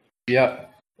time.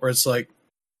 Yep. Where it's like,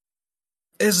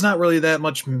 it's not really that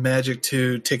much magic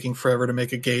to taking forever to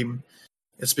make a game.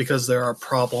 It's because there are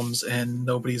problems and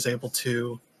nobody's able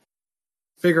to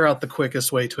figure out the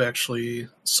quickest way to actually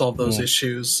solve those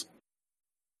issues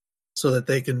so that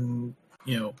they can,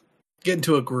 get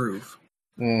into a groove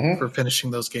for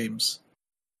finishing those games.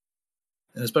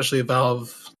 And especially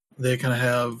Valve, they kind of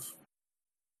have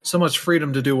so much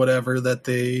freedom to do whatever that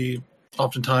they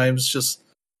oftentimes just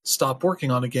stop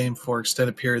working on a game for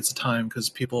extended periods of time because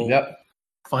people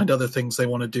find other things they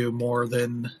want to do more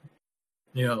than,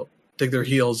 dig their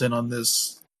heels in on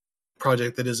this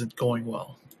project that isn't going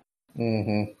well.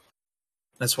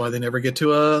 That's why they never get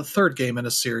to a third game in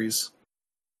a series.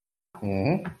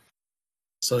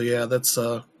 So yeah, that's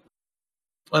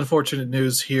unfortunate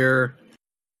news here.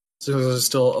 So there's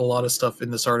still a lot of stuff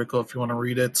in this article if you want to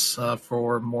read it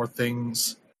for more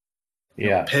things.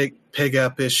 Yeah. Peg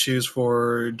app issues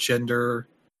for gender,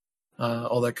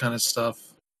 all that kind of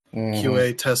stuff.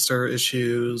 QA tester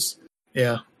issues.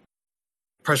 Yeah.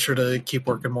 Pressure to keep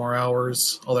working more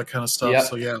hours, all that kind of stuff. Yep.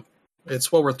 So yeah,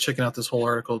 it's well worth checking out this whole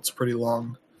article. It's pretty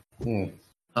long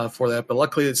for that. But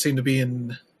luckily it seemed to be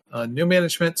in new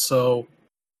management, so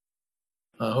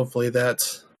hopefully that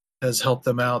has helped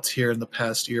them out here in the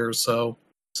past year or so.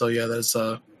 So yeah, that's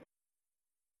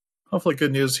hopefully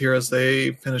good news here as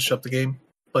they finish up the game.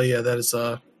 But yeah, that is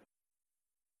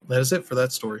it for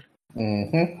that story.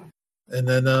 And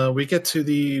then we get to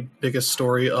the biggest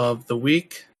story of the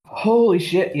week. Holy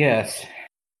shit, yes.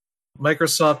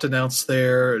 Microsoft announced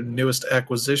their newest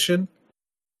acquisition,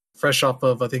 fresh off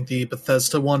of, I think, the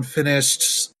Bethesda one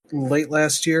finished late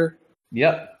last year.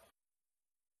 Yep.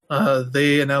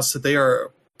 They announced that they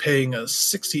are paying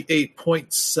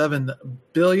 $68.7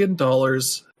 billion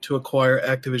to acquire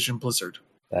Activision Blizzard.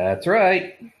 That's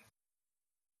right.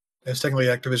 It's technically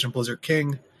Activision Blizzard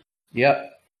King.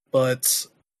 Yep. But,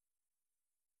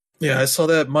 yeah, I saw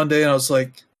that Monday and I was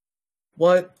like,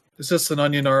 what? Is this an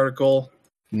Onion article?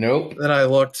 Nope. Then I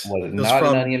looked. Was not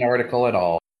an Onion article at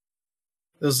all.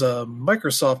 There's a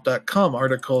Microsoft.com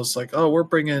article. It's like, oh, we're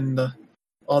bringing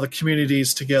all the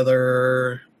communities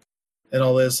together and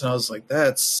all this. And I was like,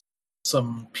 that's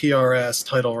some PR-ass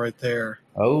title right there.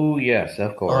 Oh, yes,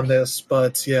 of course. On this.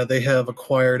 But, yeah, they have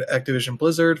acquired Activision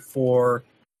Blizzard for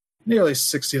nearly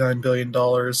 $69 billion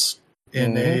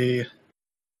in a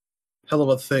hell of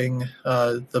a thing.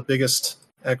 The biggest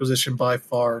acquisition by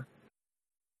far.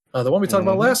 The one we talked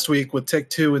about last week with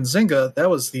Take-Two and Zynga, that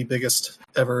was the biggest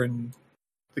ever in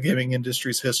the gaming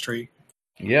industry's history.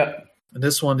 Yep. And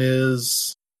this one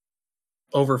is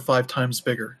over 5 times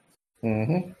bigger.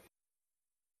 Yeah,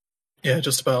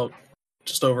 just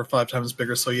over 5 times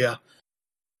bigger. So yeah,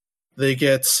 they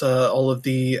get all of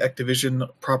the Activision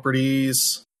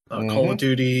properties, Call of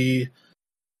Duty,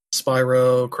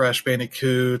 Spyro, Crash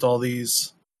Bandicoot, all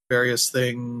these various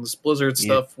things, Blizzard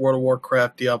stuff, World of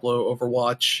Warcraft, Diablo,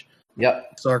 Overwatch,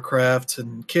 StarCraft,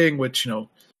 and King, which,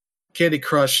 Candy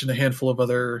Crush and a handful of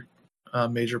other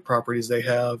major properties they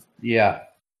have. Yeah.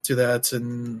 To that.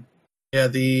 And yeah,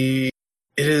 it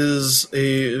is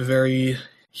a very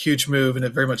huge move, and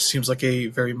it very much seems like a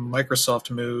very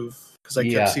Microsoft move, because I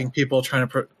kept seeing people trying to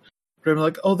put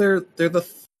like, oh, they're the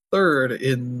third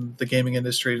in the gaming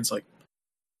industry, and it's like,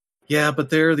 yeah, but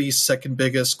they're the second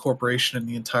biggest corporation in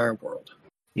the entire world.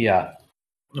 Yeah.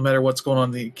 No matter what's going on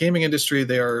in the gaming industry,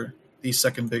 they are the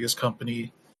second biggest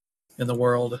company in the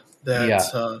world.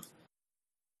 And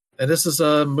this is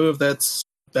a move that's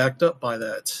backed up by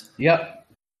that. Yep.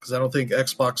 Because I don't think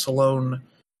Xbox alone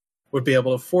would be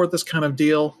able to afford this kind of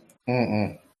deal.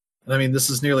 And I mean, this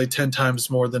is nearly 10 times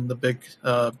more than the big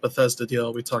Bethesda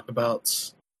deal we talked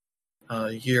about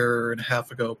a year and a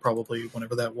half ago, probably,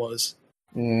 whenever that was.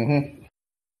 And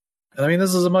I mean,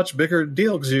 this is a much bigger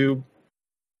deal because you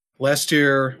last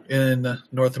year in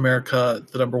North America,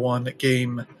 the number one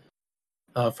game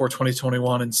for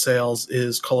 2021 in sales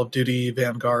is Call of Duty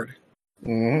Vanguard.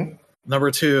 Mm-hmm.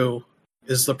 Number 2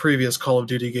 is the previous Call of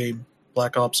Duty game,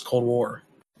 Black Ops Cold War.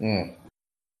 Mm.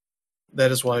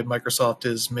 That is why Microsoft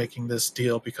is making this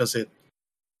deal, because it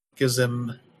gives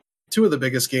them two of the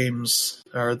biggest games,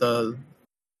 or the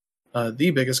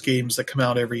biggest games that come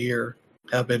out every year,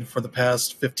 have been for the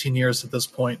past 15 years at this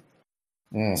point,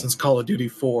 since Call of Duty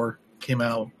 4 came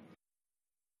out.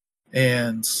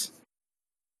 And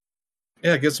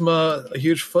yeah, it gives them a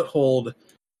huge foothold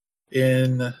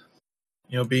in,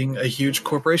 being a huge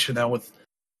corporation now with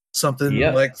something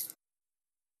like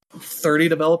 30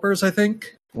 developers, I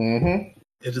think. Mm-hmm.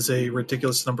 It is a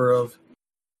ridiculous number of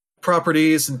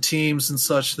properties and teams and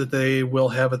such that they will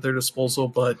have at their disposal,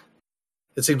 but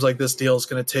it seems like this deal is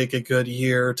going to take a good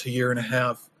year to year and a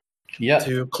half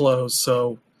to close.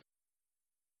 So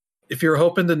if you're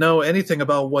hoping to know anything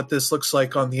about what this looks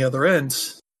like on the other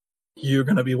end, you're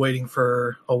going to be waiting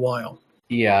for a while.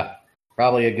 Yeah,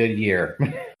 probably a good year.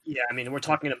 Yeah, I mean, we're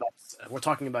talking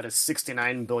about a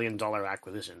 $69 billion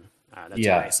acquisition. That's a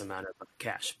nice amount of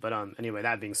cash. But anyway,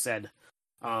 that being said,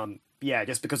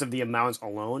 just because of the amounts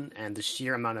alone and the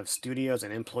sheer amount of studios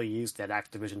and employees that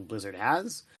Activision Blizzard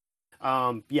has,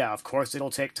 of course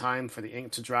it'll take time for the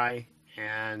ink to dry.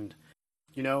 And,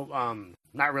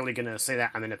 not really going to say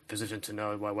that I'm in a position to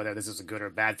know whether this is good or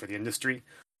bad for the industry.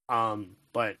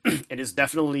 But it is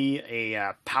definitely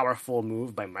a powerful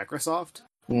move by Microsoft.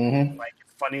 Mm-hmm. Like,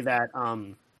 it's funny that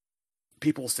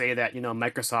people say that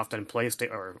Microsoft and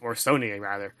PlayStation or Sony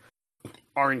rather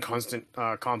are in constant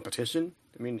competition.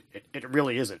 I mean, it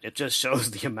really isn't. It just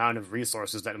shows the amount of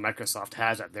resources that Microsoft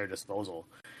has at their disposal.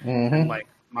 Mm-hmm. And like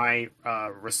my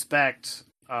respect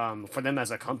for them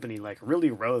as a company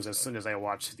really rose as soon as I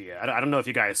watched I don't know if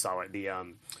you guys saw it,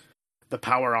 the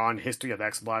Power On History of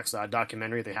Xbox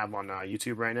documentary they have on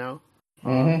YouTube right now.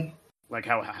 Mm-hmm. Like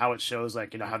how it shows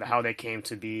how they came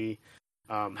to be,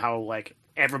 how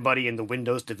everybody in the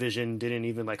Windows division didn't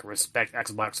even respect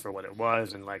Xbox for what it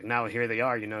was, and now here they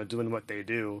are, doing what they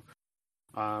do,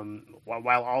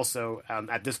 while also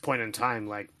at this point in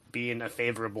time being a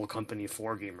favorable company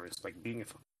for gamers, being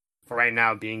for right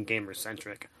now being gamer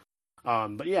centric.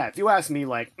 But yeah, if you ask me,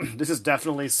 this is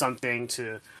definitely something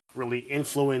to really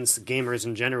influence gamers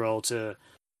in general to,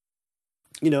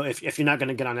 if you're not going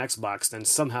to get on Xbox, then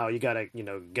somehow you got to,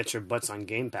 get your butts on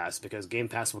Game Pass, because Game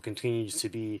Pass will continue to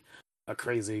be a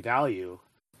crazy value.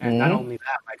 And not only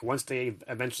that, once they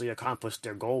eventually accomplish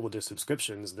their goal with their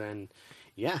subscriptions, then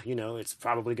it's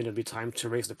probably going to be time to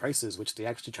raise the prices, which they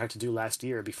actually tried to do last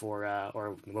year before,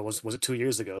 or was it 2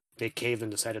 years ago? They caved and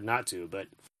decided not to. But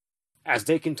as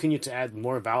they continue to add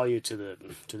more value to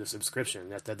the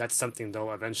subscription, that's something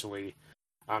they'll eventually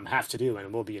have to do, and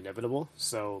it will be inevitable.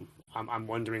 So I'm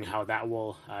wondering how that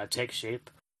will take shape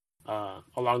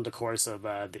along the course of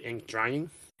the ink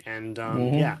drying. And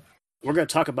we're going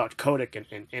to talk about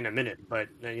Kotick in a minute, but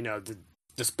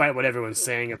despite what everyone's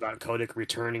saying about Kotick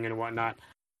returning and whatnot,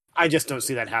 I just don't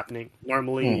see that happening.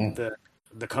 Normally,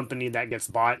 the company that gets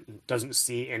bought doesn't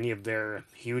see any of their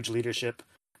huge leadership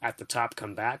at the top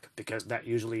come back, because that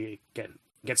usually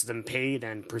gets them paid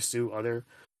and pursue other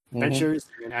ventures.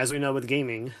 And as we know with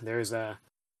gaming, there's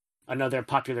another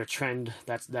popular trend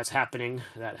that's happening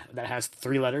that has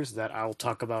 3 letters that I'll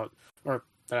talk about, or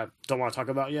that I don't want to talk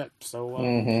about yet.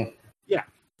 So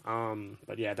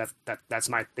but yeah, that's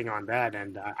my thing on that.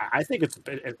 And I think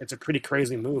it's a pretty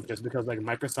crazy move, just because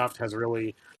Microsoft has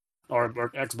really, or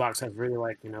Xbox has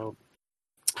really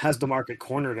has the market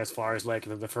cornered as far as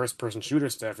the first person shooter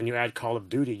stuff. And you add Call of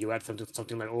Duty, you add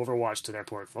something like Overwatch to their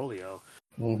portfolio.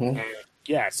 And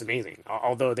yeah, it's amazing.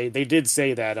 Although they did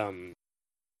say that, and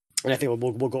I think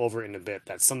we'll go over it in a bit,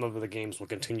 that some of the games will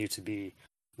continue to be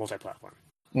multi-platform.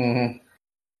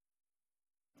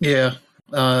 Yeah.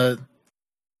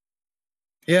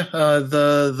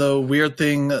 The weird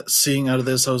thing seeing out of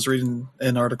this, I was reading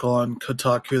an article on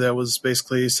Kotaku that was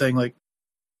basically saying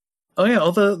oh yeah,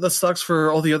 all the stocks for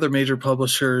all the other major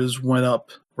publishers went up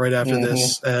right after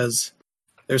this, as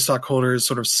their stockholders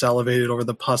sort of salivated over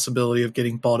the possibility of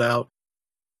getting bought out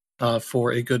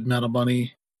for a good amount of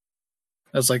money.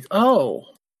 I was like, oh,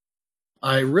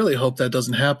 I really hope that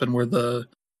doesn't happen, where the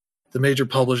major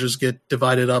publishers get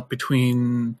divided up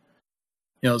between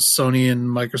Sony and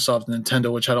Microsoft and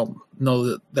Nintendo, which I don't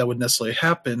know that would necessarily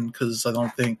happen, because I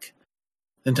don't think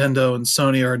Nintendo and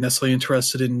Sony are necessarily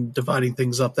interested in dividing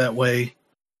things up that way.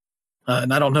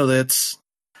 And I don't know that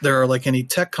there are any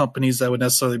tech companies that would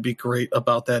necessarily be great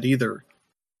about that either.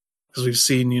 Because we've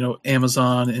seen,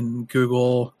 Amazon and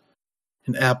Google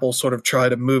and Apple sort of try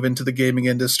to move into the gaming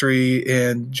industry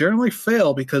and generally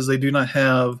fail because they do not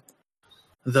have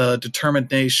the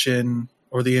determination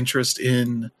or the interest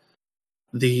in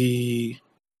the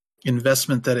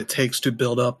investment that it takes to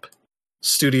build up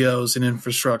studios and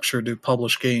infrastructure to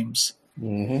publish games.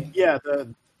 Mm-hmm. Yeah,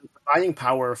 the buying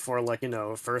power for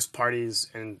first parties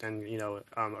and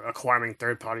acquiring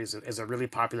third parties is a really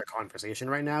popular conversation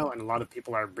right now, and a lot of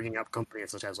people are bringing up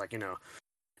companies such as Nintendo,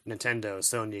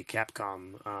 Sony,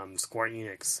 Capcom, Square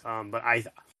Enix. But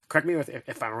correct me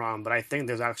if I'm wrong, but I think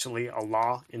there's actually a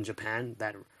law in Japan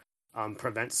that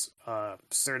prevents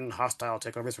certain hostile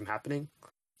takeovers from happening.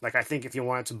 Like, I think if you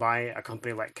wanted to buy a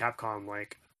company like Capcom,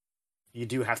 like, you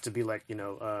do have to be a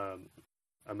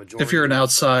majority. If you're an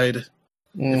outside,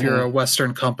 if you're a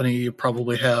Western company, you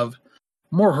probably have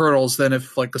more hurdles than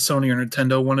if like a Sony or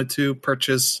Nintendo wanted to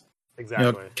purchase.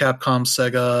 Exactly. Capcom,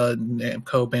 Sega,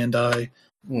 Namco, Bandai,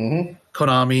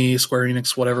 Konami, Square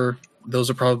Enix, whatever. Those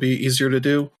are probably easier to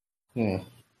do.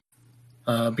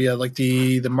 But yeah, like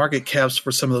the market caps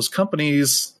for some of those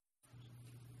companies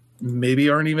maybe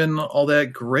aren't even all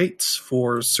that great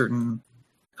for certain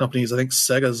companies. I think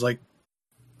Sega's like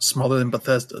smaller than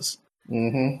Bethesda's.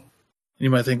 Mm-hmm. You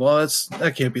might think, well,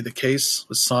 that can't be the case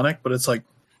with Sonic, but it's like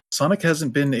Sonic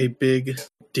hasn't been a big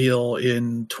deal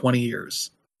in 20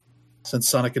 years since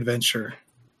Sonic Adventure.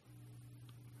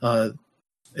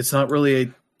 It's not really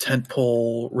a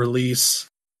tentpole release.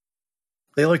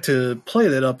 They like to play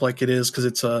that up like it is because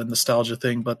it's a nostalgia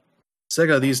thing, but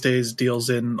Sega these days deals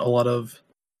in a lot of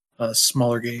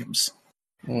smaller games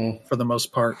for the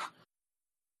most part.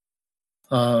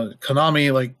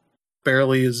 Konami, like,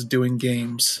 barely is doing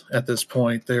games at this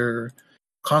point. They're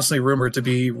constantly rumored to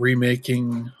be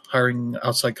hiring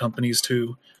outside companies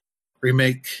to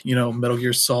remake, Metal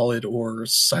Gear Solid or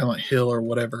Silent Hill or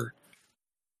whatever.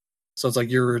 So it's like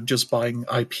you're just buying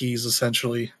IPs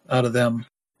essentially out of them.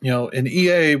 An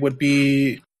EA would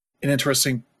be an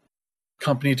interesting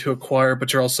company to acquire,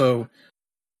 but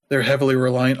they're heavily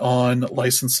reliant on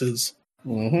licenses.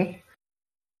 Mm-hmm.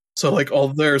 So like all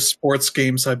their sports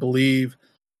games, I believe,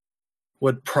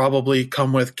 would probably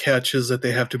come with catches that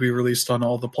they have to be released on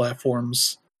all the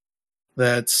platforms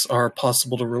that are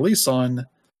possible to release on.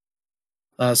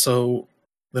 So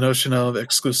the notion of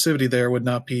exclusivity there would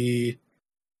not be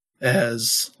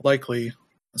as likely,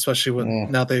 especially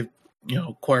when now they've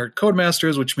acquired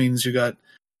Codemasters, which means you got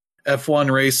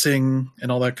F1 racing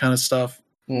and all that kind of stuff.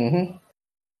 Mm-hmm.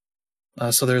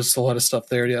 So there's a lot of stuff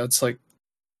there. Yeah, it's like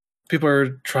people are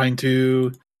trying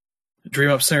to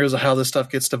dream up scenarios of how this stuff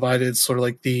gets divided. It's sort of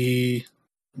like the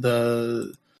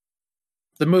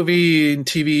movie and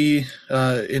TV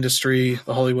industry,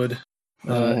 the Hollywood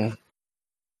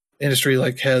industry,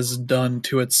 like has done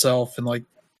to itself, and like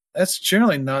that's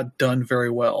generally not done very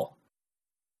well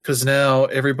because now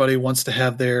everybody wants to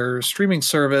have their streaming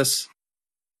service,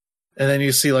 and then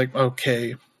you see like,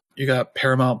 okay, you got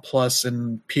Paramount Plus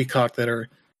and Peacock that are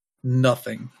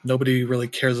nothing. Nobody really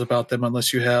cares about them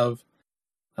unless you have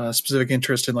a specific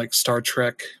interest in like Star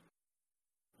Trek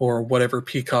or whatever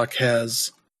Peacock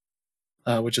has,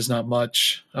 which is not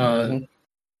much. Because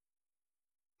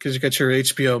you got your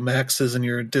HBO Maxes and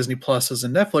your Disney Pluses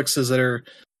and Netflixes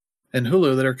and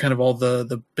Hulu that are kind of all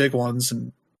the big ones,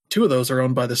 and two of those are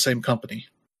owned by the same company.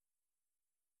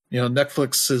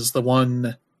 Netflix is the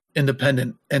one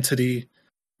independent entity,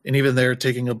 and even they're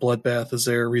taking a bloodbath as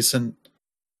their recent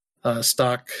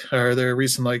stock or their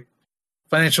recent like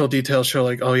financial details show.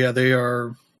 Like, oh yeah, they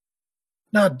are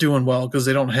not doing well because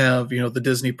they don't have the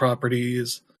Disney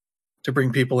properties to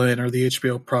bring people in or the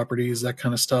HBO properties, that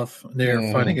kind of stuff.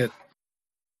 They're finding it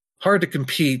hard to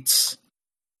compete,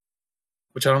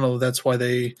 which I don't know if that's why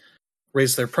they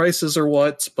raised their prices or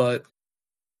what, but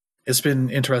it's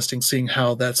been interesting seeing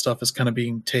how that stuff is kind of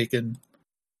being taken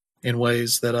in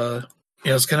ways that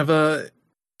it's kind of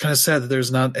sad that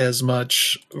there's not as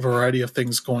much variety of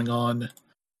things going on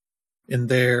in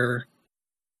there,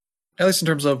 at least in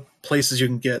terms of places you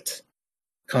can get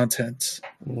content.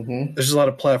 There's just a lot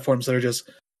of platforms that are just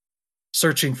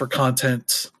searching for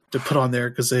content to put on there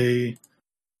because they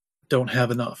don't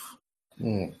have enough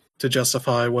to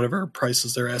justify whatever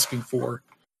prices they're asking for.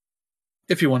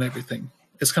 If you want everything,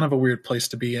 it's kind of a weird place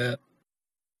to be at,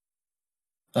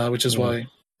 which is why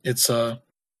it's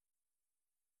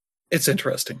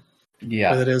interesting.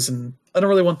 Yeah, that is, and I don't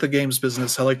really want the games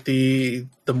business. I like the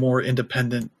more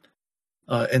independent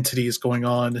entities going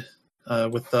on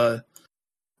with the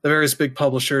various big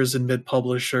publishers and mid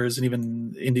publishers and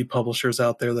even indie publishers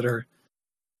out there that are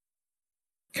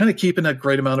kind of keeping a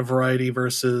great amount of variety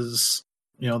versus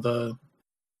the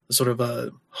sort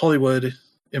of Hollywood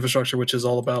infrastructure, which is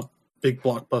all about big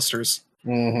blockbusters.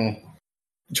 Mm-hmm.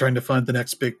 Trying to find the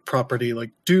next big property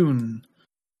like Dune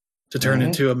to turn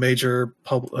into a major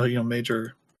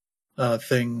major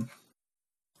thing.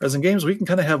 Whereas in games, we can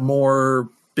kind of have more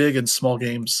big and small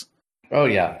games. Oh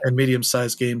yeah, and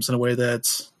medium-sized games in a way that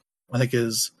I think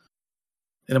is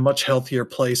in a much healthier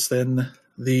place than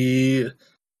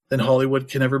Hollywood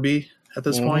can ever be at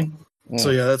this point. So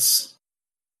yeah, that's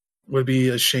would be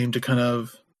a shame to kind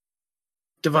of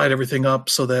divide everything up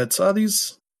so that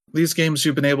these games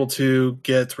you've been able to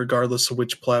get regardless of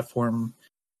which platform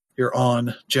you're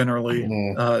on generally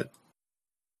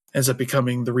ends up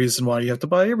becoming the reason why you have to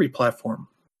buy every platform.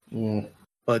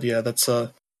 But yeah, that's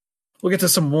we'll get to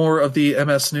some more of the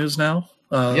MS news now.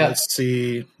 Let's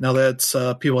see. Now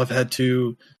that people have had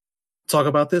to talk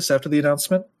about this after the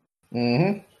announcement,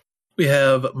 we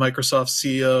have Microsoft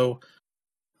CEO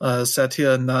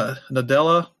Satya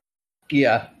Nadella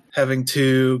having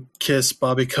to kiss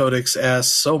Bobby Kotick's ass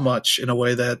so much in a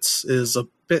way that is a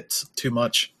bit too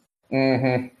much.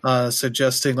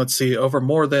 Suggesting, let's see, over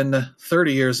more than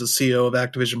 30 years as CEO of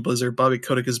Activision Blizzard, Bobby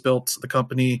Kotick has built the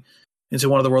company into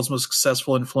one of the world's most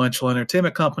successful, influential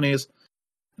entertainment companies,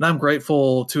 and I'm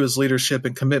grateful to his leadership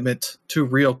and commitment to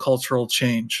real cultural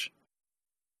change.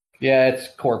 Yeah, it's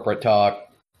corporate talk,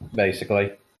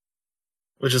 basically.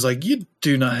 Which is like, you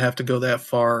do not have to go that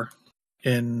far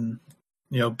in,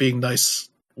 being nice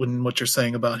when what you're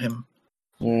saying about him.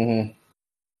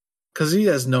 Because he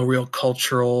has no real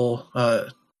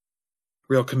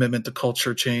real commitment to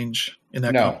culture change in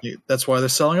that company. That's why they're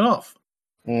selling it off.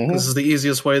 This is the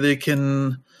easiest way they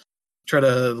can try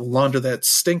to launder that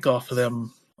stink off of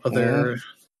them, of their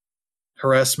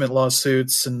harassment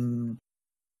lawsuits and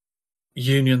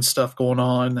union stuff going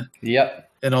on.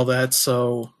 And all that.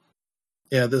 So,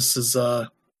 yeah, this is not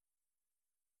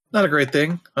a great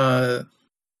thing.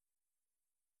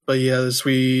 But yeah, as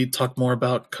we talk more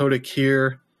about Kotick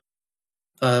here,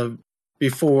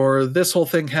 before this whole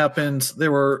thing happened,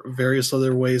 there were various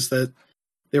other ways that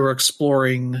they were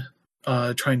exploring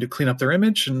trying to clean up their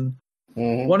image. And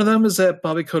one of them is that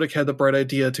Bobby Kotick had the bright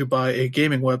idea to buy a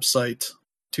gaming website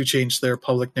to change their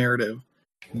public narrative.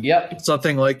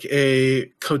 Something like a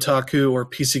Kotaku or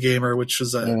PC Gamer, which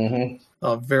was a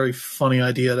very funny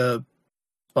idea to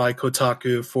buy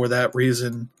Kotaku for that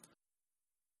reason,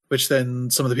 which then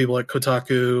some of the people at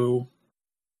Kotaku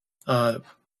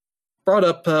brought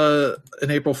up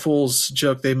an April Fool's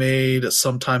joke they made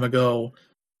some time ago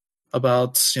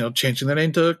about changing their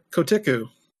name to Kotiku.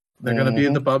 They're going to be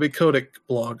in the Bobby Kotick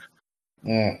blog.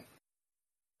 That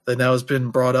now has been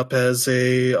brought up as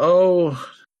this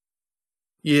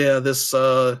is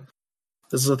a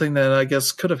thing that I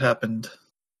guess could have happened.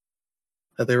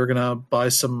 That they were going to buy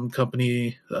some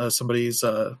company, somebody's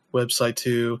website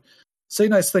to say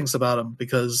nice things about them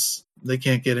because they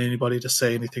can't get anybody to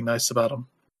say anything nice about them.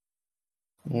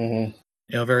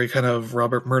 Very kind of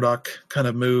Robert Murdoch kind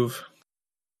of move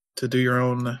to do your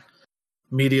own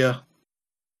media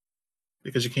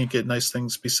because you can't get nice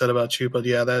things be said about you. But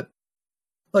yeah,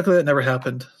 luckily that never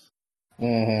happened. I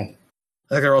think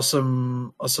there are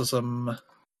also some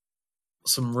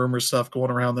rumor stuff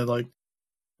going around that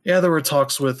there were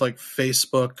talks with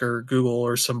Facebook or Google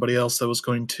or somebody else that was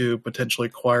going to potentially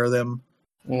acquire them.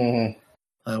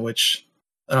 Which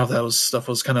I don't know if that stuff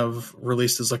was kind of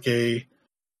released as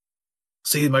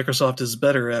Microsoft is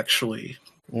better actually.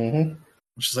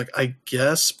 Which is I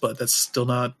guess, but that's still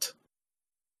not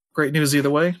great news either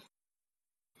way.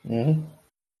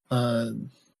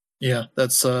 Yeah,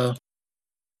 that's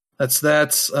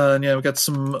that. And yeah, we got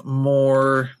some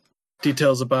more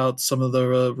details about some of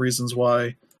the reasons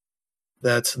why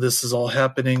that this is all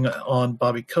happening on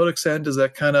Bobby Kotick's end. Is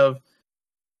that kind of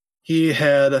he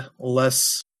had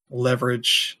less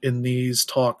leverage in these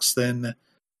talks than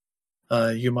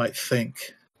you might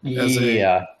think.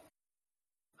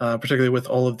 Particularly with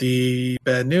all of the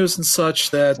bad news and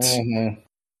such that,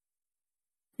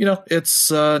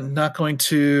 it's not going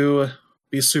to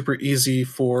be super easy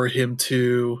for him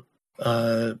to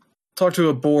talk to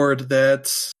a board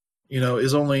that,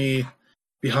 is only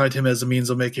behind him as a means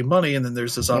of making money. And then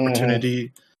there's this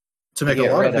opportunity to make a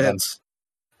lot of it.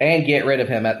 And get rid of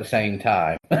him at the same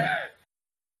time.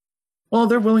 Well,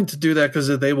 they're willing to do that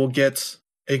because they will get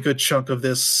a good chunk of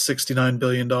this $69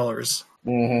 billion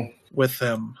with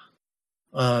them.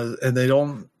 And they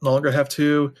don't no longer have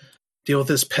to deal with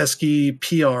this pesky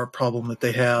PR problem that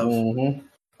they have.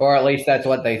 Or at least that's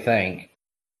what they think.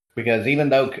 Because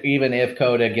even if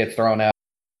Kotick gets thrown out,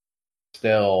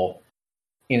 still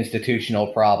institutional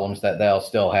problems that they'll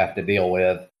still have to deal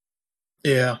with.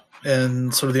 Yeah,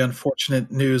 and sort of the unfortunate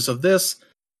news of this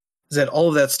is that all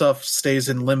of that stuff stays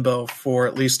in limbo for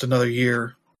at least another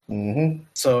year. Mm-hmm.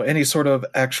 So any sort of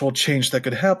actual change that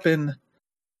could happen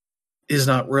is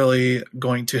not really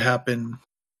going to happen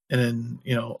in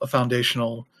a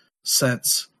foundational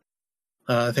sense.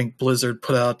 I think Blizzard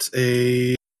put out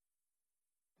a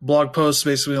blog post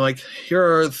basically like, here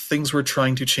are things we're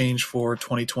trying to change for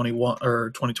 2021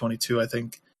 or 2022, I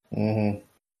think. Mm-hmm.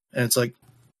 And it's like,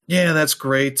 yeah, that's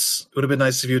great. It would have been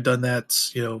nice if you had done that,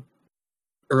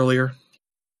 earlier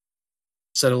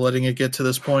instead of letting it get to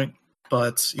this point.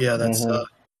 But yeah, that's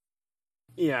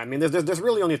yeah. I mean, there's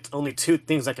really only two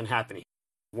things that can happen here.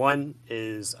 One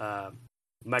is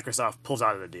Microsoft pulls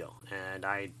out of the deal, and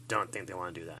I don't think they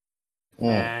want to do that.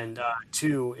 And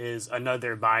two is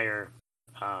another buyer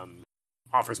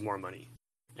offers more money,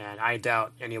 and I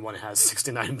doubt anyone has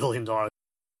 $69 billion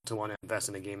to want to invest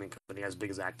in a gaming company as big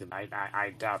as Active.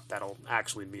 I doubt that'll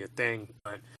actually be a thing.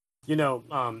 But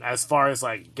as far as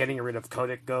like getting rid of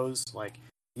Kotick goes, like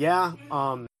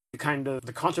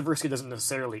the controversy doesn't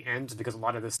necessarily end because a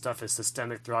lot of this stuff is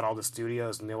systemic throughout all the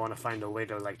studios, and they want to find a way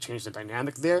to like change the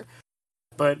dynamic there.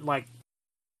 But like,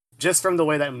 just from the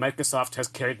way that Microsoft has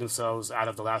carried themselves out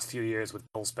of the last few years with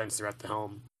Phil Spencer at the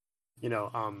helm,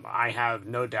 I have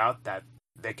no doubt that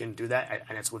they can do that,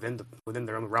 and it's within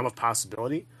their own realm of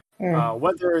possibility.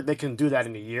 Whether they can do that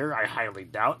in a year, I highly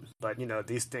doubt. But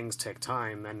these things take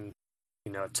time, and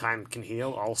time can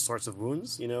heal all sorts of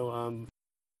wounds.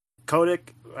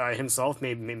 Kotick himself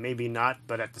maybe not,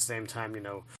 but at the same time,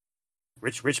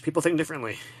 rich people think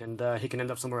differently, and he can end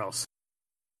up somewhere else.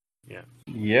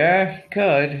 Yeah, he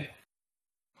could.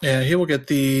 Yeah, he will get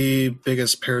the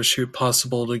biggest parachute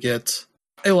possible to get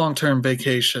a long-term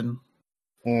vacation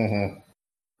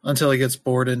until he gets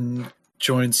bored and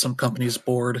joins some company's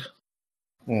board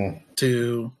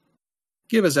to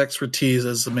give his expertise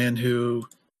as the man who,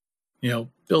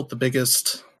 built the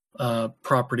biggest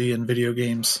property in video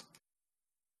games,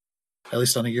 at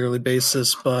least on a yearly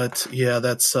basis. But yeah,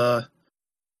 that's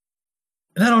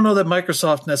and I don't know that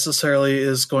Microsoft necessarily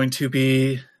is going to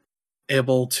be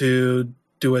able to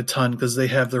do a ton because they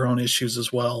have their own issues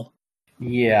as well.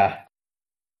 Yeah.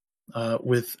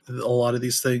 With a lot of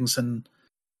these things, and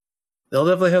they'll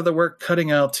definitely have their work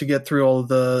cutting out to get through all of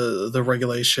the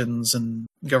regulations and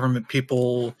government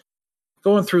people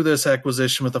going through this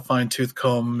acquisition with a fine-tooth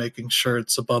comb, making sure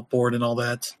it's above board and all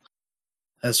that.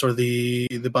 As sort of the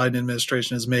Biden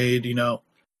administration has made,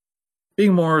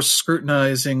 being more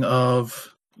scrutinizing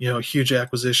of, huge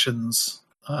acquisitions,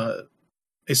 a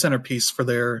centerpiece for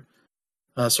their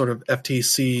sort of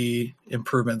FTC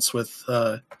improvements with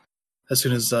as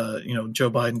soon as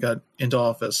Joe Biden got into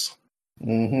office.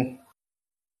 Mm-hmm.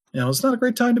 It's not a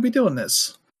great time to be doing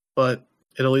this, but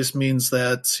it at least means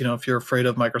that if you're afraid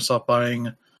of Microsoft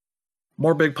buying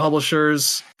more big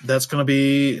publishers, that's going to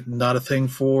be not a thing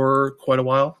for quite a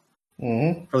while,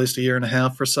 for at least a year and a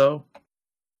half or so.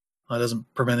 It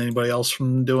doesn't prevent anybody else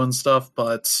from doing stuff,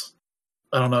 but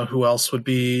I don't know who else would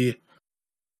be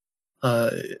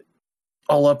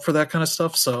all up for that kind of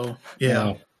stuff. So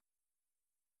yeah.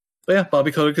 But yeah,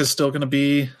 Bobby Kotick is still going to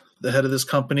be the head of this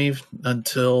company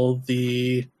until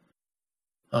the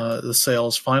sale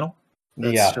is final.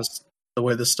 That's just the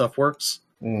way this stuff works.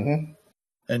 Mm-hmm.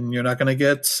 And you're not going to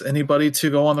get anybody to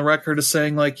go on the record as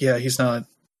saying like, yeah, he's not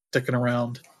sticking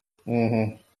around.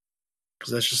 Mm-hmm.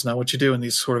 Because that's just not what you do in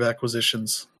these sort of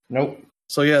acquisitions. Nope.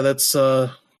 So yeah, that's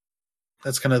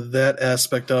kind of that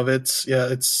aspect of it. Yeah,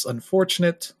 it's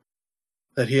unfortunate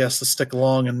that he has to stick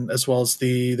along, and as well as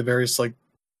the various like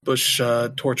Bush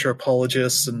torture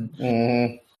apologists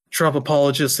and Trump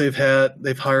apologists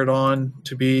they've hired on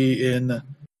to be in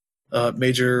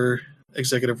major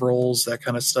executive roles, that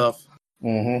kind of stuff.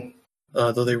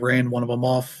 Though they ran one of them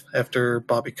off after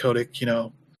Bobby Kotick,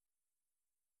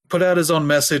 put out his own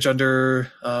message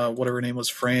under whatever her name was,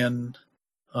 Fran,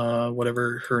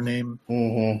 whatever her name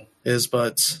is,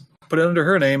 but put it under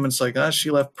her name, and it's like,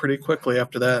 she left pretty quickly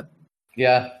after that.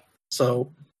 Yeah.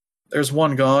 So there's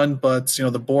one gone, but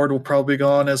the board will probably be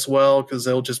gone as well because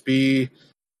they'll just be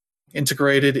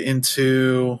integrated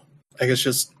into, I guess,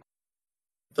 just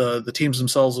the teams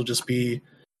themselves will just be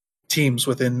teams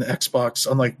within Xbox,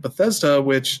 unlike Bethesda,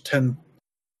 which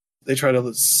they try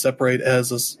to separate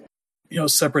as a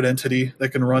separate entity that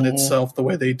can run itself the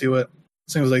way they do it.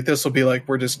 Seems like this will be like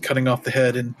we're just cutting off the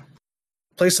head and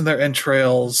placing their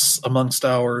entrails amongst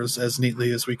ours as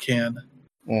neatly as we can.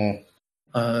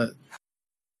 But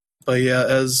yeah,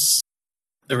 as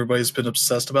everybody's been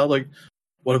obsessed about, like,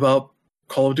 what about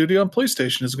Call of Duty on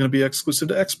PlayStation? Is it going to be exclusive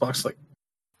to Xbox? Like,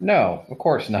 no, of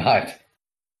course not.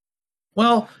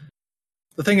 Well,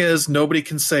 the thing is, nobody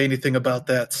can say anything about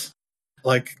that.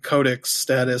 Like Kotick's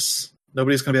status,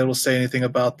 nobody's going to be able to say anything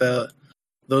about that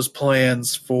those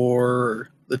plans for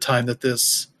the time that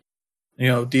this,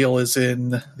 deal is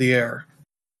in the air.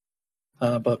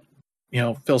 But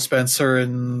Phil Spencer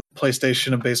and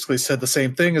PlayStation have basically said the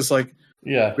same thing. Is like,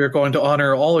 we're going to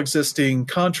honor all existing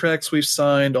contracts we've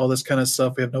signed, all this kind of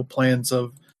stuff. We have no plans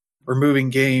of removing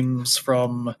games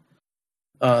from,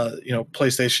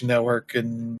 PlayStation Network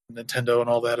and Nintendo and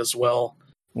all that as well.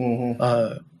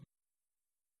 Mm-hmm.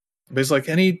 Basically, like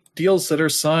any deals that are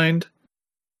signed,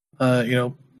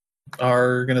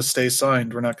 are going to stay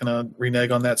signed. We're not going to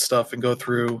renege on that stuff and go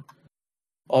through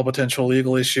all potential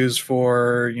legal issues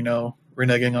for,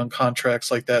 reneging on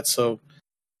contracts like that. So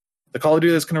the Call of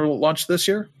Duty that's going to launch this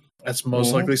year, that's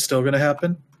most likely still going to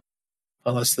happen.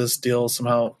 Unless this deal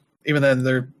somehow, even then,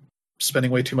 they're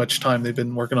spending way too much time. They've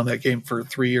been working on that game for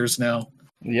 3 years now.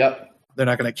 Yep. They're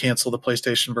not going to cancel the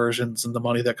PlayStation versions and the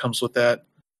money that comes with that.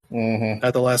 Mm-hmm.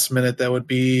 At the last minute. That would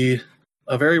be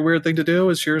a very weird thing to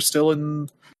do as you're still in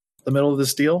the middle of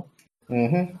this deal.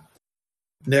 Mm-hmm.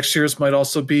 Next year's might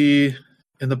also be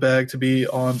in the bag to be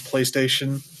on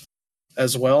PlayStation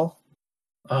as well.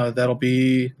 That'll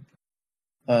be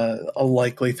a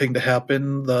likely thing to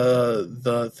happen.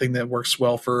 The thing that works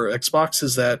well for Xbox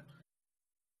is that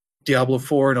Diablo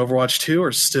 4 and Overwatch 2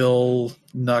 are still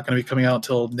not going to be coming out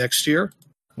until next year.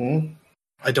 Mm-hmm.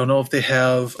 I don't know if they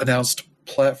have announced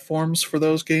platforms for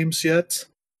those games yet.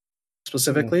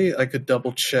 Specifically, I could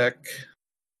double check.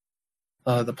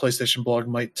 The PlayStation blog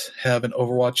might have an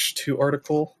Overwatch 2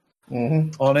 article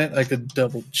on it. I could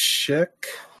double check.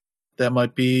 That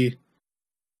might be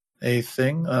a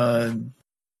thing.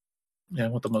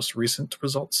 What the most recent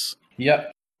results?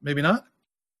 Yep. Maybe not.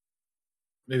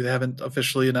 Maybe they haven't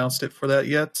officially announced it for that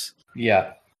yet.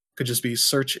 Yeah. Could just be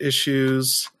search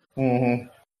issues. Mm-hmm.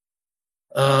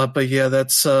 But yeah,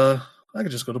 that's I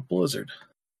could just go to Blizzard.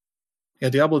 Yeah,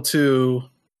 Diablo 2,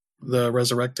 the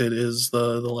Resurrected, is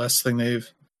the last thing they've...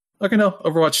 Okay, no,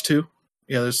 Overwatch 2.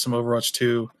 Yeah, there's some Overwatch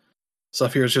 2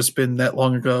 stuff here. It's just been that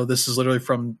long ago. This is literally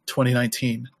from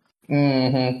 2019.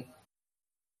 Mm-hmm.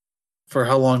 For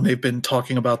how long they've been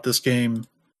talking about this game.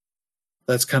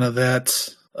 That's kind of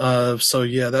that. So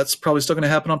yeah, that's probably still going to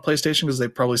happen on PlayStation because they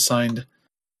probably signed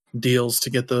deals to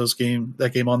get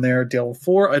that game on there. Diablo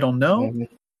 4, I don't know. Mm-hmm.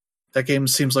 That game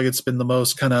seems like it's been the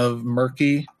most kind of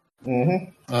murky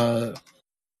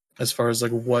as far as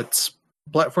like what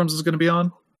platforms is going to be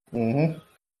on. Mm-hmm.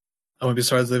 I wouldn't be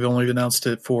surprised they've only announced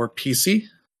it for PC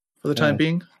for the time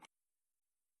being.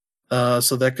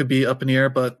 So that could be up in the air,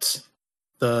 but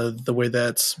the way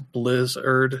that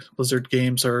Blizzard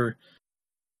games are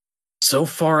so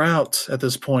far out at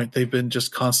this point, they've been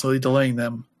just constantly delaying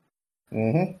them.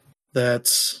 Mm-hmm.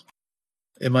 That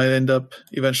it might end up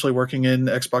eventually working in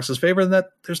Xbox's favor, and that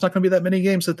there's not going to be that many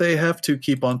games that they have to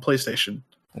keep on PlayStation.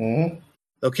 Mm-hmm.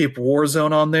 They'll keep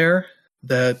Warzone on there.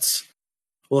 That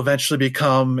will eventually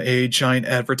become a giant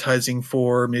advertising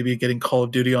for maybe getting Call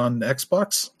of Duty on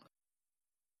Xbox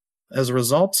as a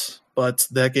result. But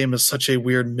that game is such a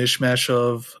weird mishmash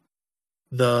of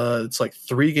it's like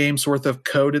 3 games worth of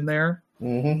code in there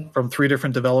from 3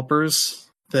 different developers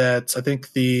that I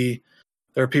think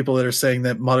there are people that are saying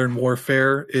that Modern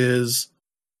Warfare is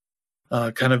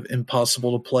kind of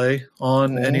impossible to play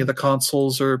on any of the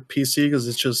consoles or PC because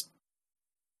it's just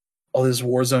all this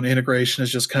Warzone integration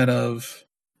has just kind of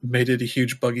made it a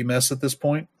huge buggy mess at this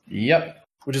point. Yep.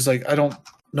 Which is like, I don't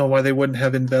know why they wouldn't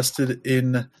have invested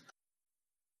in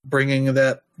bringing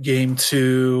that game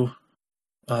to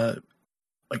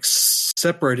like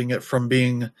separating it from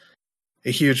being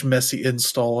a huge messy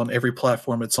install on every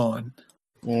platform it's on.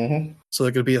 Mm-hmm. So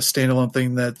there could be a standalone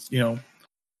thing that,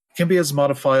 can be as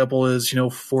modifiable as,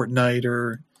 Fortnite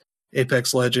or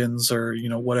Apex Legends or,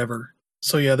 whatever.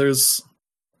 So yeah,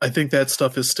 I think that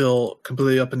stuff is still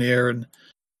completely up in the air. And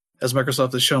as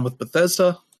Microsoft has shown with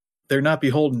Bethesda, they're not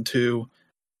beholden to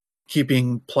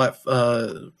keeping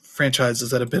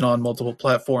franchises that have been on multiple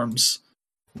platforms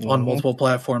on multiple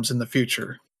platforms in the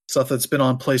future. Stuff that's been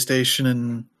on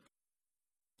PlayStation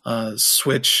and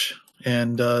Switch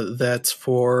and that's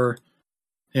for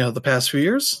the past few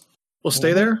years will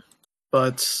stay there,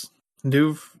 but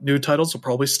new titles will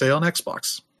probably stay on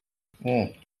Xbox.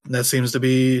 And that seems to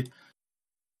be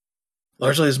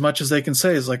largely as much as they can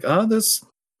say is like, this,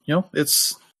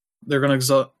 they're going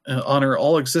to honor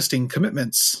all existing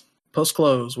commitments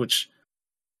post-close, which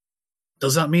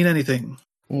does not mean anything.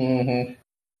 Mm-hmm.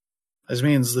 This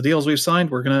means the deals we've signed,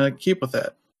 we're going to keep with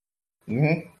that.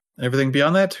 Mm-hmm. Everything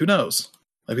beyond that, who knows?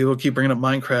 Like people keep bringing up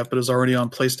Minecraft, but it was already on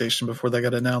PlayStation before they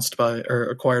got announced or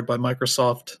acquired by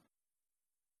Microsoft.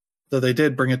 Though they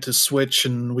did bring it to Switch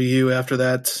and Wii U after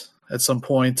that at some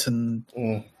point, and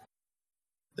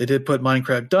They did put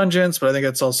Minecraft Dungeons, but I think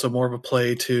that's also more of a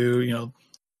play to,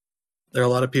 there are a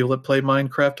lot of people that play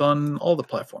Minecraft on all the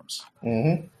platforms.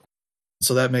 Mm-hmm.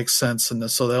 So that makes sense. And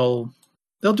so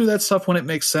they'll do that stuff when it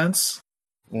makes sense.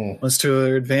 When it's to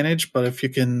their advantage. But if you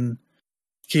can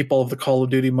keep all of the Call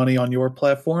of Duty money on your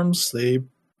platforms, they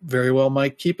very well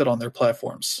might keep it on their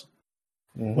platforms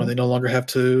when they no longer have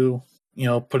to,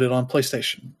 put it on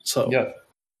PlayStation. So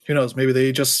who knows? Maybe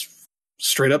they just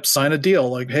straight up sign a deal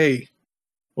like, hey,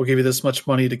 we'll give you this much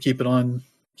money to keep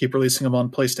releasing them on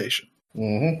PlayStation.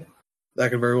 Mm-hmm.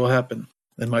 That could very well happen.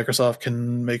 Then Microsoft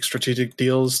can make strategic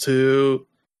deals to,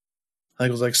 I think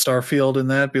it was like Starfield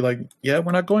and that, be like, yeah,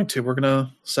 we're not going to. We're going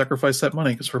to sacrifice that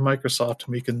money because we're Microsoft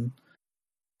and we can,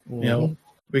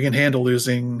 we can handle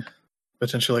losing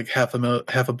potentially like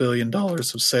 $500 million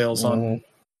of sales on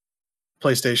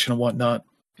PlayStation and whatnot.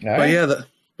 Right.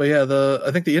 But yeah,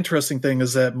 I think the interesting thing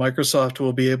is that Microsoft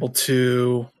will be able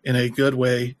to, in a good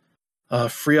way,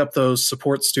 free up those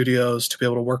support studios to be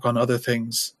able to work on other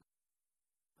things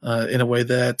in a way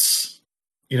that,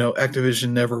 Activision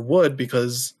never would,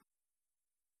 because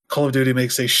Call of Duty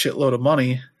makes a shitload of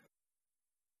money,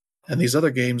 and these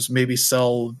other games maybe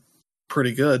sell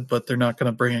pretty good, but they're not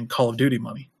going to bring in Call of Duty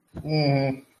money.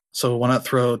 Mm-hmm. So why not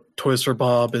throw Toys for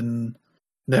Bob and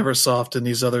Neversoft and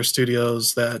these other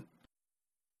studios that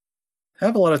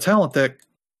have a lot of talent that,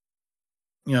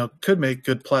 could make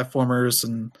good platformers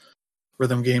and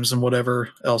rhythm games and whatever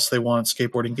else they want,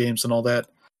 skateboarding games and all that.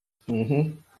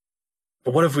 Mm-hmm.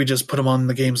 But what if we just put them on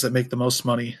the games that make the most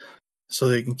money so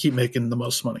they can keep making the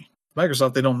most money?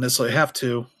 Microsoft, they don't necessarily have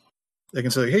to. They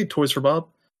can say, hey, Toys for Bob,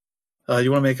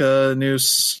 you want to make a new,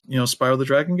 Spyro the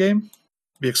Dragon game?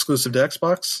 Be exclusive to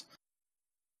Xbox?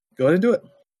 Go ahead and do it.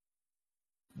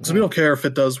 Because we don't care if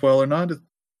it does well or not.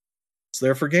 It's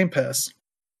there for Game Pass.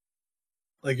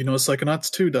 Like,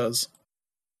 Psychonauts 2 does.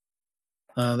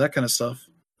 That kind of stuff.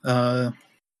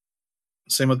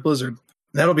 Same with Blizzard.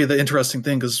 That'll be the interesting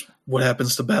thing, because what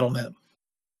happens to Battle.net?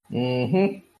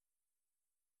 Mm-hmm.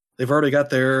 They've already got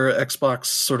their Xbox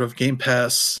sort of Game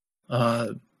Pass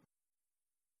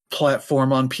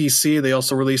platform on PC. They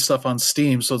also release stuff on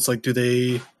Steam. So it's like, do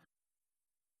they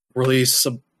release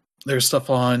their stuff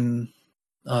on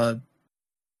Battle.net?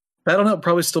 Would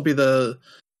probably still be the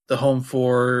home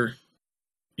for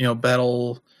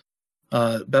Battle.net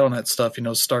stuff.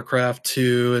 StarCraft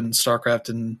 2 and StarCraft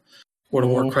and World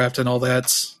of Warcraft and all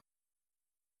that.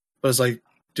 But it's like,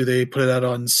 do they put it out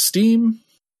on Steam,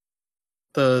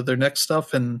 their next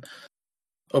stuff, and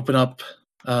open up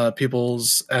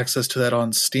people's access to that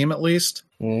on Steam at least?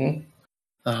 Mm-hmm.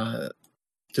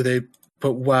 Do they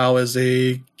put WoW as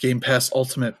a Game Pass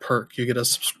Ultimate perk? You get a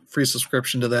free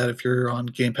subscription to that if you're on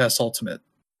Game Pass Ultimate.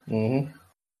 Mm-hmm.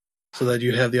 So that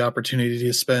you have the opportunity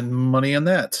to spend money on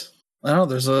that. I don't know,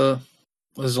 there's a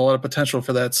lot of potential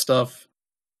for that stuff.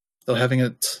 Though having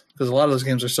it, because a lot of those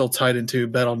games are still tied into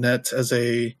Battle.net as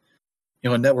a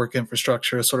network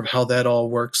infrastructure, sort of how that all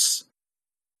works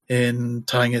in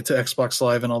tying it to Xbox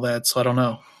Live and all that. So I don't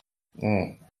know.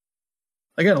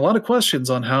 Again, a lot of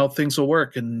questions on how things will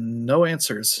work and no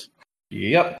answers.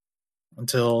 Yep.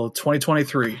 Until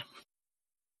 2023.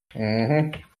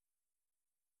 Mm-hmm.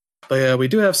 But yeah, we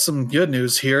do have some good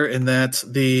news here in that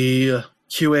the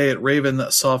QA at Raven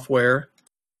Software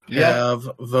have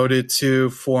voted to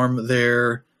form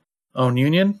their own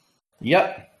union.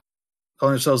 Yep.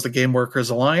 Calling themselves the Game Workers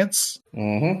Alliance.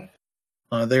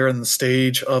 Mm-hmm. They're in the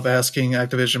stage of asking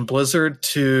Activision Blizzard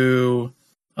to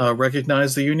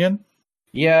recognize the union.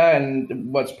 Yeah,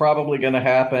 and what's probably going to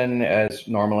happen, as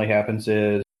normally happens,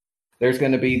 is there's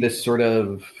going to be this sort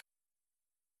of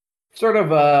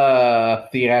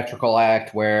theatrical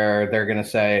act where they're going to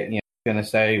say,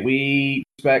 we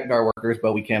respect our workers,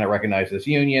 but we cannot recognize this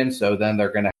union. So then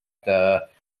they're going to have to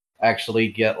actually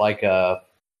get like a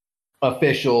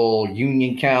official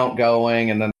union count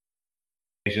going, and then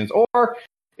or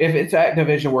if it's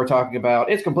Activision we're talking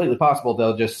about, it's completely possible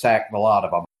they'll just sack a lot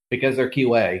of them because they're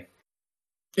QA.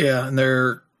 Yeah, and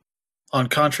they're on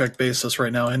contract basis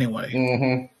right now anyway.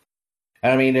 Mm-hmm.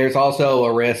 I mean, there's also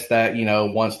a risk that,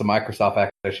 once the Microsoft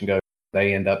acquisition goes,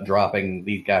 they end up dropping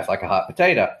these guys like a hot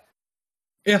potato.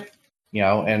 Yeah.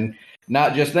 And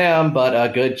not just them, but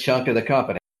a good chunk of the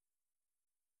company.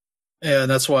 And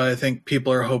that's why I think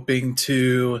people are hoping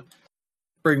to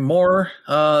bring more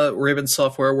Raven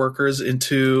Software workers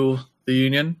into the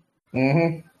union.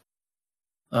 Mm-hmm.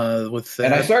 With that.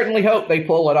 And I certainly hope they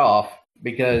pull it off,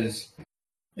 because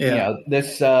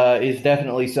this is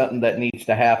definitely something that needs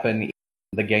to happen in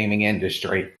the gaming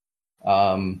industry.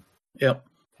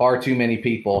 Far too many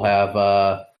people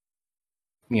have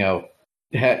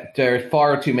There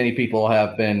far too many people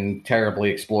have been terribly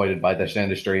exploited by this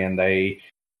industry, and they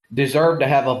deserve to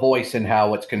have a voice in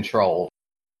how it's controlled.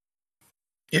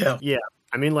 Yeah. Yeah.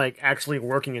 I mean, like, actually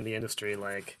working in the industry,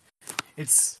 like,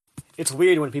 it's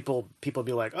weird when people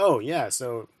be like, oh, yeah,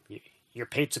 so you're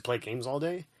paid to play games all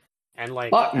day? And,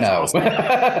 like, Fuck no.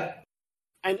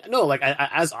 And no, like,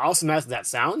 as awesome as that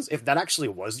sounds, if that actually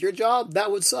was your job,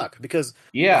 that would suck. Because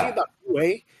the thing about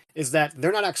QA is that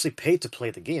they're not actually paid to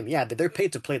play the game. Yeah, they're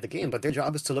paid to play the game, but their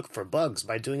job is to look for bugs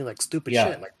by doing, like, stupid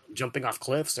shit, like jumping off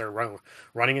cliffs or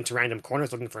running into random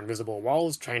corners looking for invisible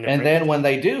walls, trying to. And then when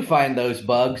they do find those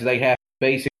bugs, they have to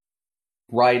basically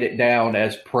write it down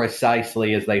as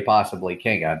precisely as they possibly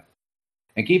can.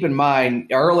 And keep in mind,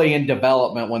 early in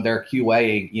development, when they're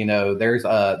QAing, you know, there's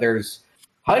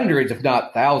hundreds, if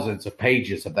not thousands, of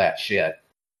pages of that shit.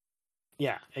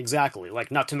 Yeah, exactly.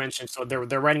 Like, not to mention, so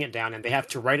they're writing it down, and they have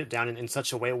to write it down in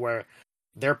such a way where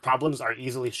their problems are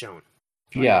easily shown.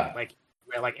 Right? Yeah,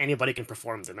 like anybody can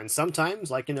perform them, and sometimes,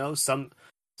 like, you know, some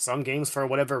games for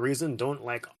whatever reason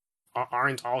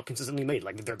aren't all consistently made.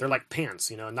 Like they're like pants,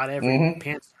 you know. Not every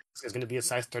pants is going to be a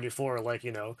size 34. Like,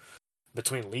 you know,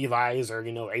 between Levi's or,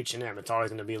 you know, H&M, it's always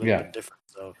going to be a little bit different.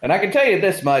 So, and I can tell you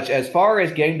this much: as far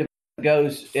as game development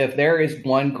goes, if there is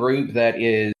one group that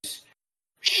is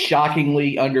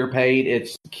shockingly underpaid,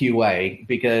 it's QA,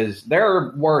 because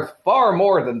they're worth far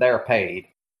more than they're paid.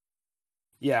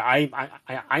 Yeah,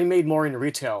 I made more in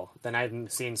retail than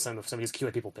I've seen some of these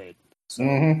QA people paid. So.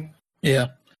 Yeah.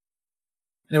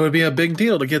 And it would be a big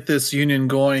deal to get this union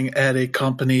going at a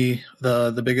company,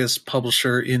 the biggest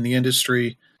publisher in the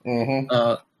industry, in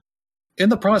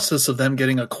the process of them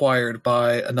getting acquired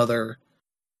by another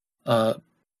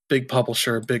big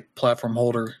publisher, big platform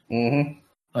holder, the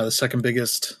second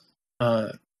biggest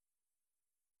company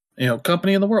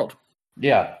in the world.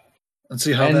 Yeah. And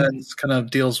see how that kind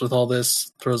of deals with all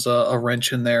this, throws a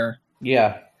wrench in there.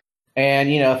 Yeah.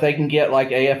 And, you know, if they can get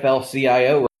like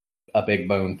AFL-CIO, a big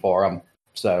boon for them.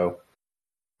 So,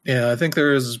 yeah, I think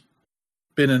there's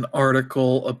been an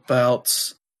article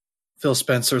about Phil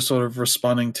Spencer sort of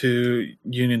responding to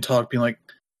union talk, being like,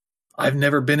 I've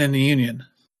never been in a union.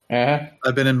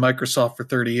 I've been in Microsoft for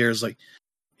 30 years. Like,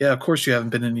 yeah, of course you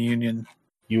haven't been in a union.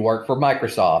 You work for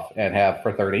Microsoft and have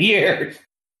for 30 years.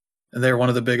 And they're one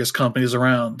of the biggest companies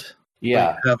around.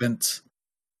 Yeah. They haven't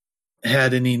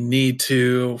had any need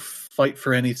to fight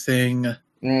for anything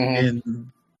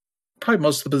in probably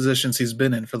most of the positions he's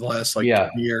been in for the last 20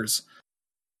 years,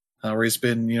 where he's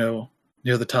been, you know,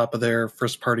 near the top of their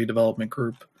first party development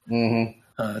group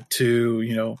to,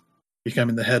 you know,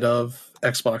 becoming the head of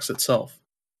Xbox itself.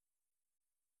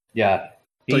 Yeah.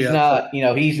 He's not, you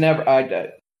know, he's never,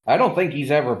 I don't think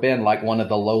he's ever been like one of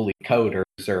the lowly coders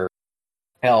or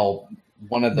hell,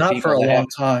 one of the not people for a long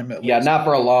time. Yeah, not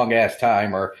for a long ass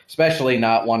time, or especially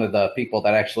not one of the people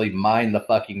that actually mine the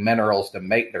fucking minerals to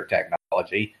make their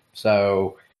technology.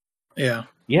 So,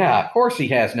 yeah, of course he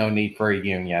has no need for a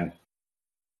union.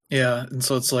 Yeah, and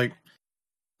so it's like,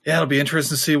 yeah, it'll be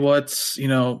interesting to see what's, you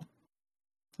know,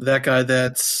 that guy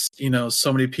that's, you know,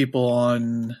 so many people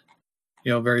on,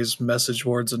 you know, various message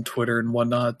boards and Twitter and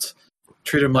whatnot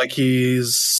treat him like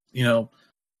he's, you know,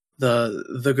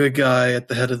 the good guy at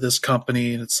the head of this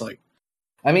company, and it's like,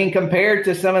 I mean, compared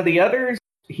to some of the others,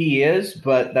 he is,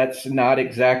 but that's not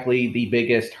exactly the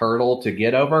biggest hurdle to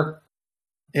get over.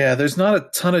 Yeah, there's not a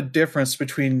ton of difference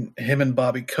between him and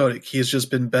Bobby Kotick. He's just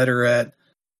been better at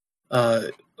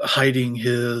hiding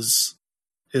his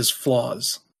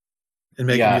flaws and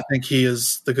making you think he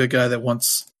is the good guy that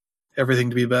wants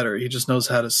everything to be better. He just knows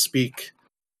how to speak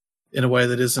in a way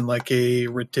that isn't like a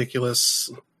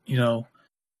ridiculous, you know,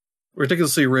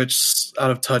 ridiculously rich,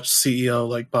 out of touch CEO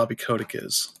like Bobby Kotick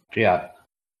is. Yeah.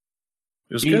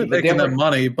 He was good at making that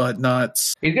money, but not...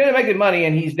 He's good at making money,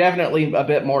 and he's definitely a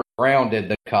bit more grounded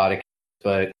than Kotick, but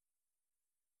at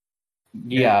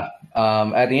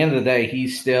the end of the day,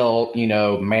 he's still, you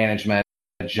know, management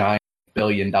of a giant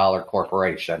billion-dollar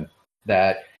corporation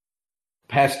that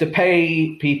has to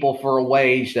pay people for a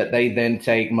wage that they then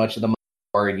take much of the money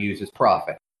for and use as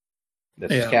profit.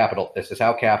 This is capital. This is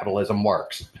how capitalism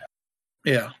works.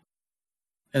 Yeah.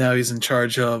 And now he's in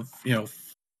charge of, you know,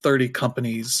 30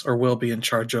 companies, or will be in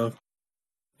charge of,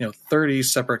 you know, 30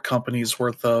 separate companies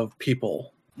worth of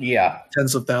people. Yeah.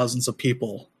 Tens of thousands of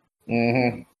people.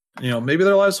 You know, maybe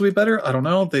their lives will be better. I don't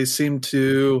know. They seem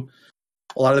to,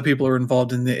 a lot of the people who are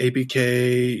involved in the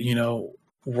APK, you know,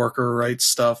 worker rights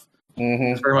stuff.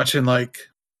 It's very much in like,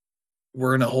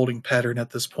 we're in a holding pattern at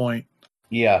this point.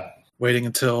 Yeah. Waiting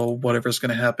until whatever's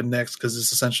going to happen next, because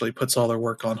this essentially puts all their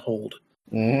work on hold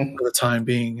for the time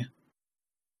being.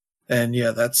 And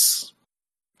yeah, that's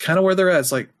kind of where they're at.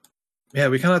 It's like, yeah,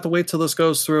 we kind of have to wait till this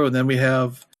goes through, and then we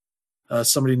have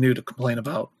somebody new to complain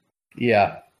about.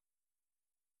 Yeah.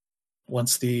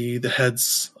 Once the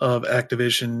heads of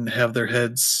Activision have their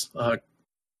heads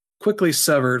quickly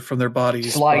severed from their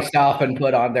bodies. Sliced off and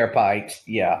put on their pikes.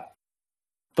 Yeah.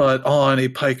 But on a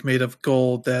pike made of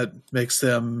gold that makes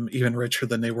them even richer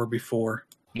than they were before.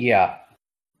 Yeah.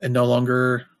 And no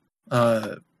longer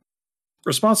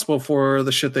responsible for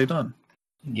the shit they've done.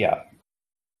 Yeah.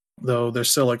 Though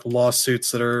there's still like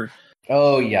lawsuits that are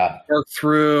worked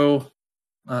through,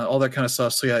 all that kind of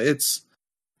stuff. So yeah, it's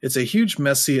a huge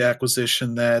messy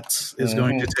acquisition that is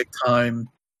going to take time.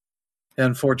 And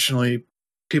unfortunately,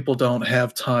 people don't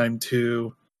have time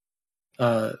to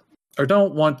or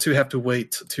don't want to have to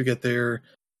wait to get their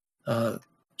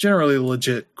generally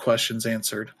legit questions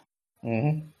answered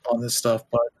on this stuff,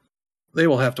 but they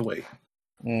will have to wait.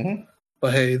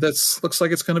 But hey, this looks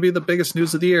like it's going to be the biggest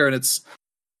news of the year, and it's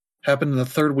happened in the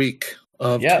third week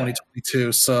of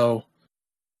 2022. So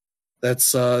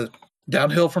that's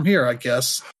downhill from here, I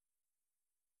guess.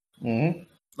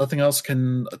 Nothing else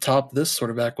can top this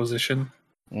sort of acquisition.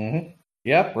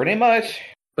 Yeah, pretty much.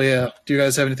 But yeah, do you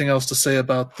guys have anything else to say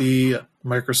about the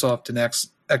Microsoft and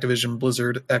Activision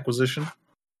Blizzard acquisition?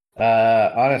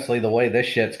 Honestly, the way this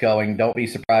shit's going, don't be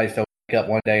surprised to wake up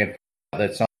one day and find out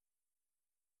that some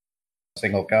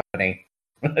single company.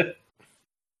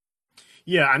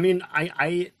 Yeah, I mean,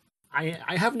 I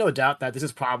have no doubt that this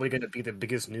is probably going to be the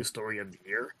biggest news story of the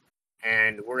year,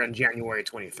 and we're in January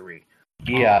 23.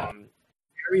 Yeah.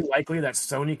 Very likely that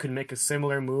Sony could make a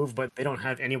similar move, but they don't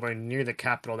have anywhere near the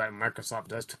capital that Microsoft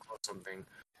does to close something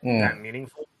that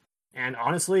meaningful. And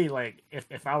honestly, like,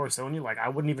 if I were Sony, like, I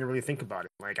wouldn't even really think about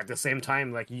it. Like, at the same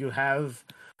time, like, you have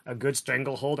a good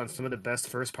stranglehold on some of the best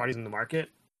first parties in the market,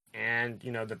 and,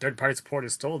 you know, the third-party support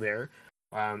is still there.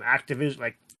 Activision,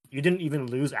 like, you didn't even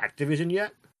lose Activision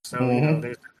yet, so, you know,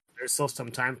 there's still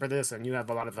some time for this, and you have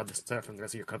a lot of other stuff from the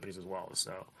rest of your companies as well,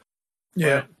 so.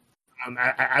 Yeah. But,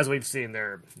 as we've seen,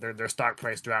 their stock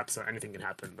price drops, so anything can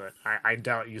happen, but I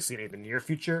doubt you see it in the near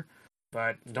future.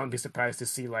 But don't be surprised to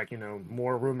see, like, you know,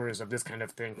 more rumors of this kind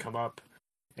of thing come up.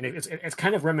 And it's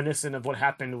kind of reminiscent of what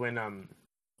happened when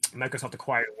Microsoft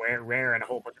acquired Rare and a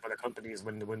whole bunch of other companies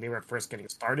when they were first getting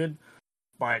started.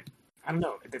 But I don't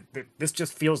know, this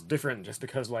just feels different just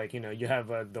because, like, you know, you have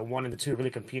the 1 and the 2 really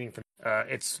competing for.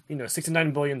 It's, you know,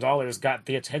 $69 billion got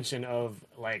the attention of,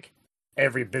 like,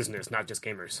 every business, not just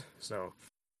gamers. So,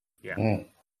 yeah.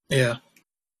 Yeah,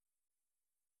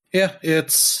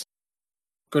 it's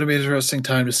going to be an interesting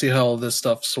time to see how all this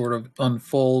stuff sort of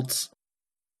unfolds.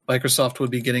 Microsoft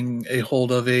would be getting a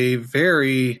hold of a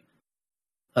very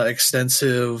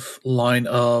extensive line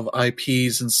of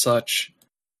IPs and such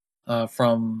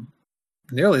from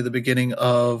nearly the beginning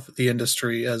of the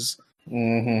industry. As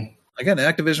again,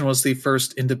 Activision was the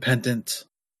first independent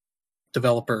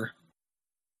developer,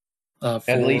 at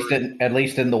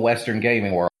least in the Western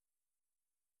gaming world.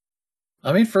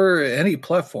 I mean, for any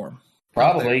platform,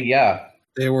 probably, yeah.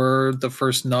 They were the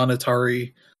first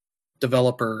non-Atari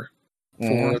developer for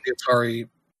the Atari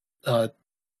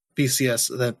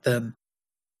VCS. That then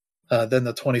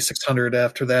the 2600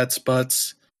 after that,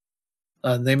 but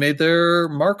they made their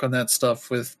mark on that stuff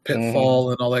with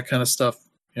Pitfall and all that kind of stuff.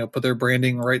 You know, put their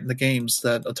branding right in the games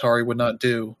that Atari would not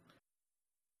do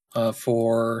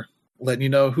for letting you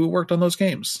know who worked on those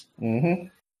games.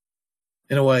 In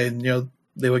a way, and, you know,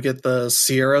 they would get the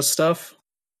Sierra stuff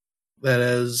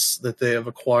that they have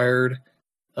acquired,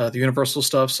 the Universal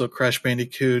stuff. So Crash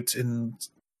Bandicoot and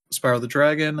Spyro the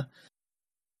Dragon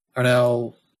are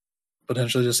now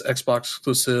potentially just Xbox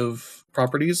exclusive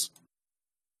properties,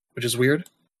 which is weird,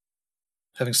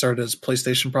 having started as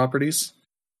PlayStation properties.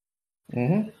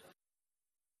 They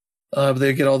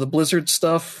get all the Blizzard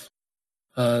stuff.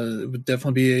 It would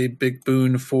definitely be a big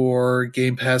boon for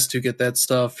Game Pass to get that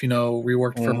stuff, you know,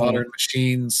 reworked for modern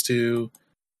machines to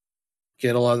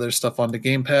get a lot of their stuff onto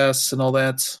Game Pass and all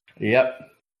that. Yep.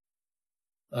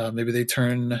 Maybe they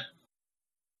turn,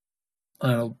 I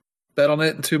don't know, bet on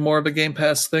it into more of a Game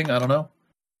Pass thing. I don't know.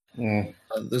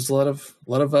 There's a lot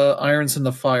of irons in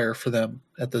the fire for them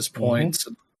at this point.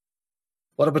 A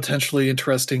lot of potentially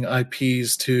interesting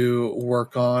IPs to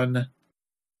work on.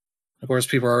 Of course,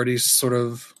 people are already sort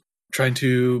of trying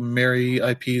to marry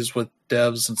IPs with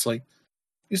devs. And it's like,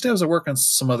 these devs are working on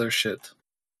some other shit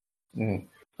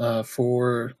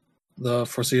for the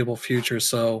foreseeable future.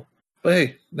 So, but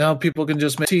hey, now people can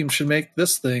just make teams should make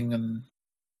this thing. And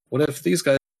what if these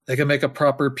guys, they can make a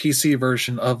proper PC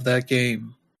version of that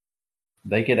game?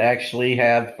 They could actually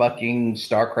have fucking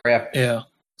StarCraft. Yeah.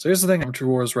 So here's the thing: True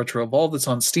Wars Retro Evolved. It's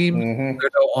on Steam. There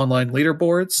are no online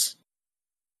leaderboards.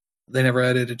 they never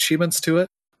added achievements to it.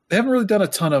 They haven't really done a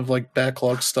ton of like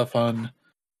backlog stuff on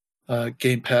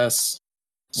Game Pass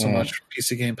so much,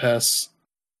 PC Game Pass.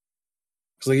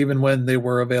 Because like even when they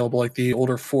were available, like the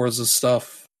older Forza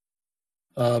stuff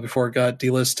before it got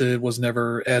delisted was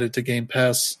never added to Game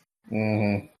Pass.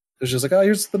 Mm-hmm. It was just like, oh,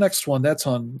 here's the next one that's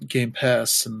on Game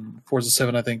Pass, and Forza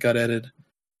 7 I think got added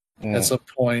at some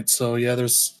point. So yeah,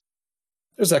 there's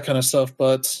that kind of stuff,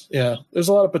 but yeah, there's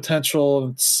a lot of potential.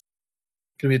 It's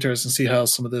gonna be interesting to see how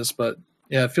some of this, but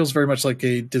yeah, it feels very much like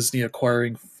a Disney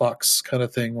acquiring Fox kind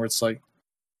of thing, where it's like,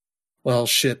 well,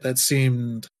 shit, that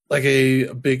seemed like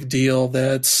a big deal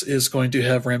that is going to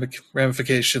have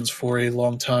ramifications for a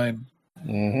long time.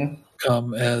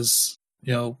 Come as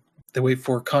they wait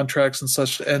for contracts and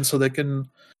such to end so they can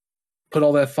put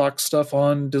all that Fox stuff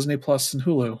on Disney Plus and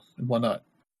Hulu and whatnot.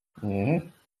 I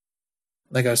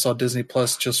think I saw Disney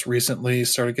Plus just recently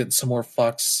started getting some more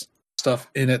Fox stuff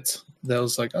in it. That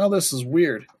was like, oh, this is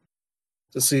weird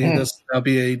to see this now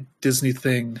be a Disney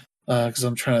thing. Because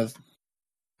I'm trying to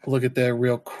look at that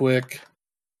real quick.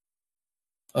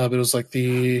 But it was like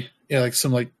like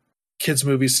some like kids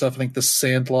movie stuff. I think The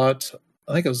Sandlot.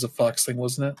 I think it was a Fox thing,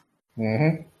 wasn't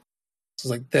it? So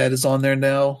like that is on there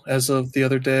now as of the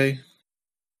other day.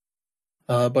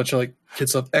 A bunch of like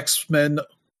kids stuff. X-Men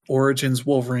Origins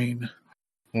Wolverine.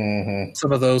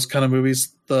 Some of those kind of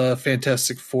movies. The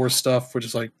Fantastic Four stuff, which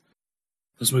is like,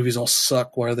 those movies all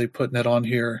suck. Why are they putting that on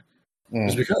here?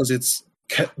 It's because it's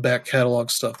back catalog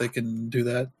stuff. They can do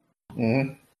that.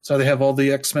 So they have all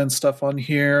the X-Men stuff on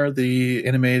here, the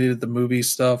animated, the movie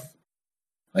stuff.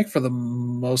 I think for the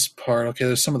most part, okay,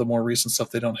 there's some of the more recent stuff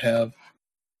they don't have.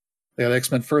 They got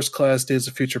X-Men First Class, Days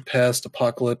of Future Past,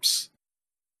 Apocalypse,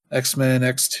 X-Men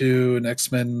X2, and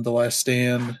X-Men The Last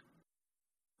Stand. I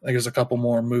think there's a couple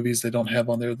more movies they don't have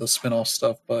on there, the spin-off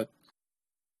stuff, but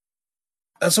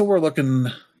that's what we're looking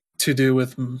to do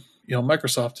with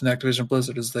Microsoft and Activision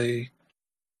Blizzard, is they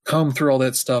comb through all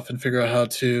that stuff and figure out how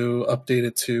to update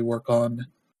it to work on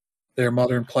their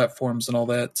modern platforms and all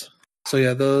that. So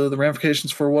yeah, the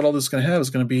ramifications for what all this is going to have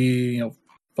is going to be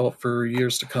felt for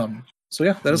years to come. So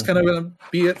yeah, that is kind of going to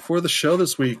be it for the show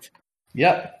this week.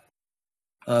 Yep.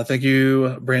 Thank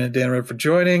you, Brandon Danred, for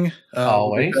joining.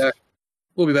 Always.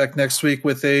 We'll be back next week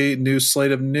with a new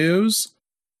slate of news.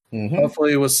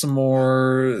 Hopefully with some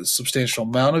more substantial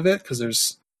amount of it, because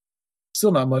there's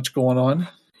still not much going on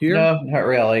here. No, not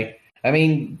really. I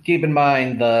mean, keep in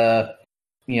mind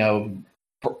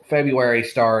February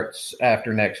starts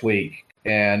after next week,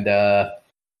 and that's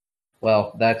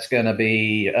going to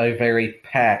be a very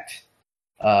packed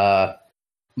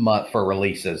month for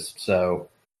releases. So,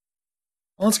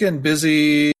 well, it's getting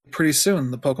busy pretty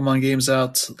soon. The Pokemon game's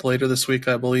out later this week,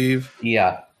 I believe.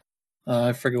 Yeah.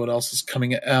 I forget what else is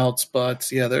coming out,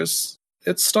 but yeah, it's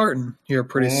starting here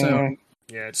pretty soon.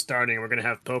 Yeah, it's starting. We're going to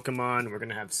have Pokemon. We're going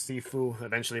to have Sifu.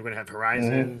 Eventually, we're going to have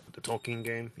Horizon, the Tolkien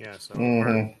game. Yeah,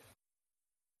 so.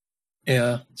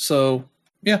 Yeah, so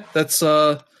yeah, that's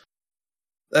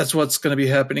what's going to be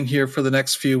happening here for the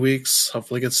next few weeks.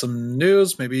 Hopefully, get some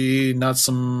news. Maybe not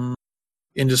some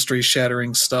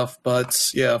industry-shattering stuff,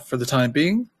 but yeah, for the time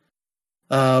being,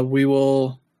 we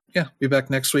will be back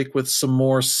next week with some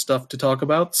more stuff to talk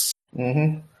about.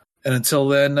 And until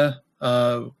then,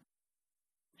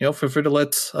 feel free to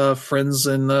let friends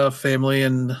and family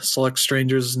and select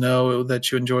strangers know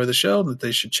that you enjoy the show and that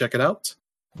they should check it out.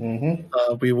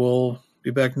 We will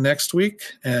be back next week,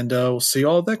 and we'll see you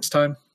all next time.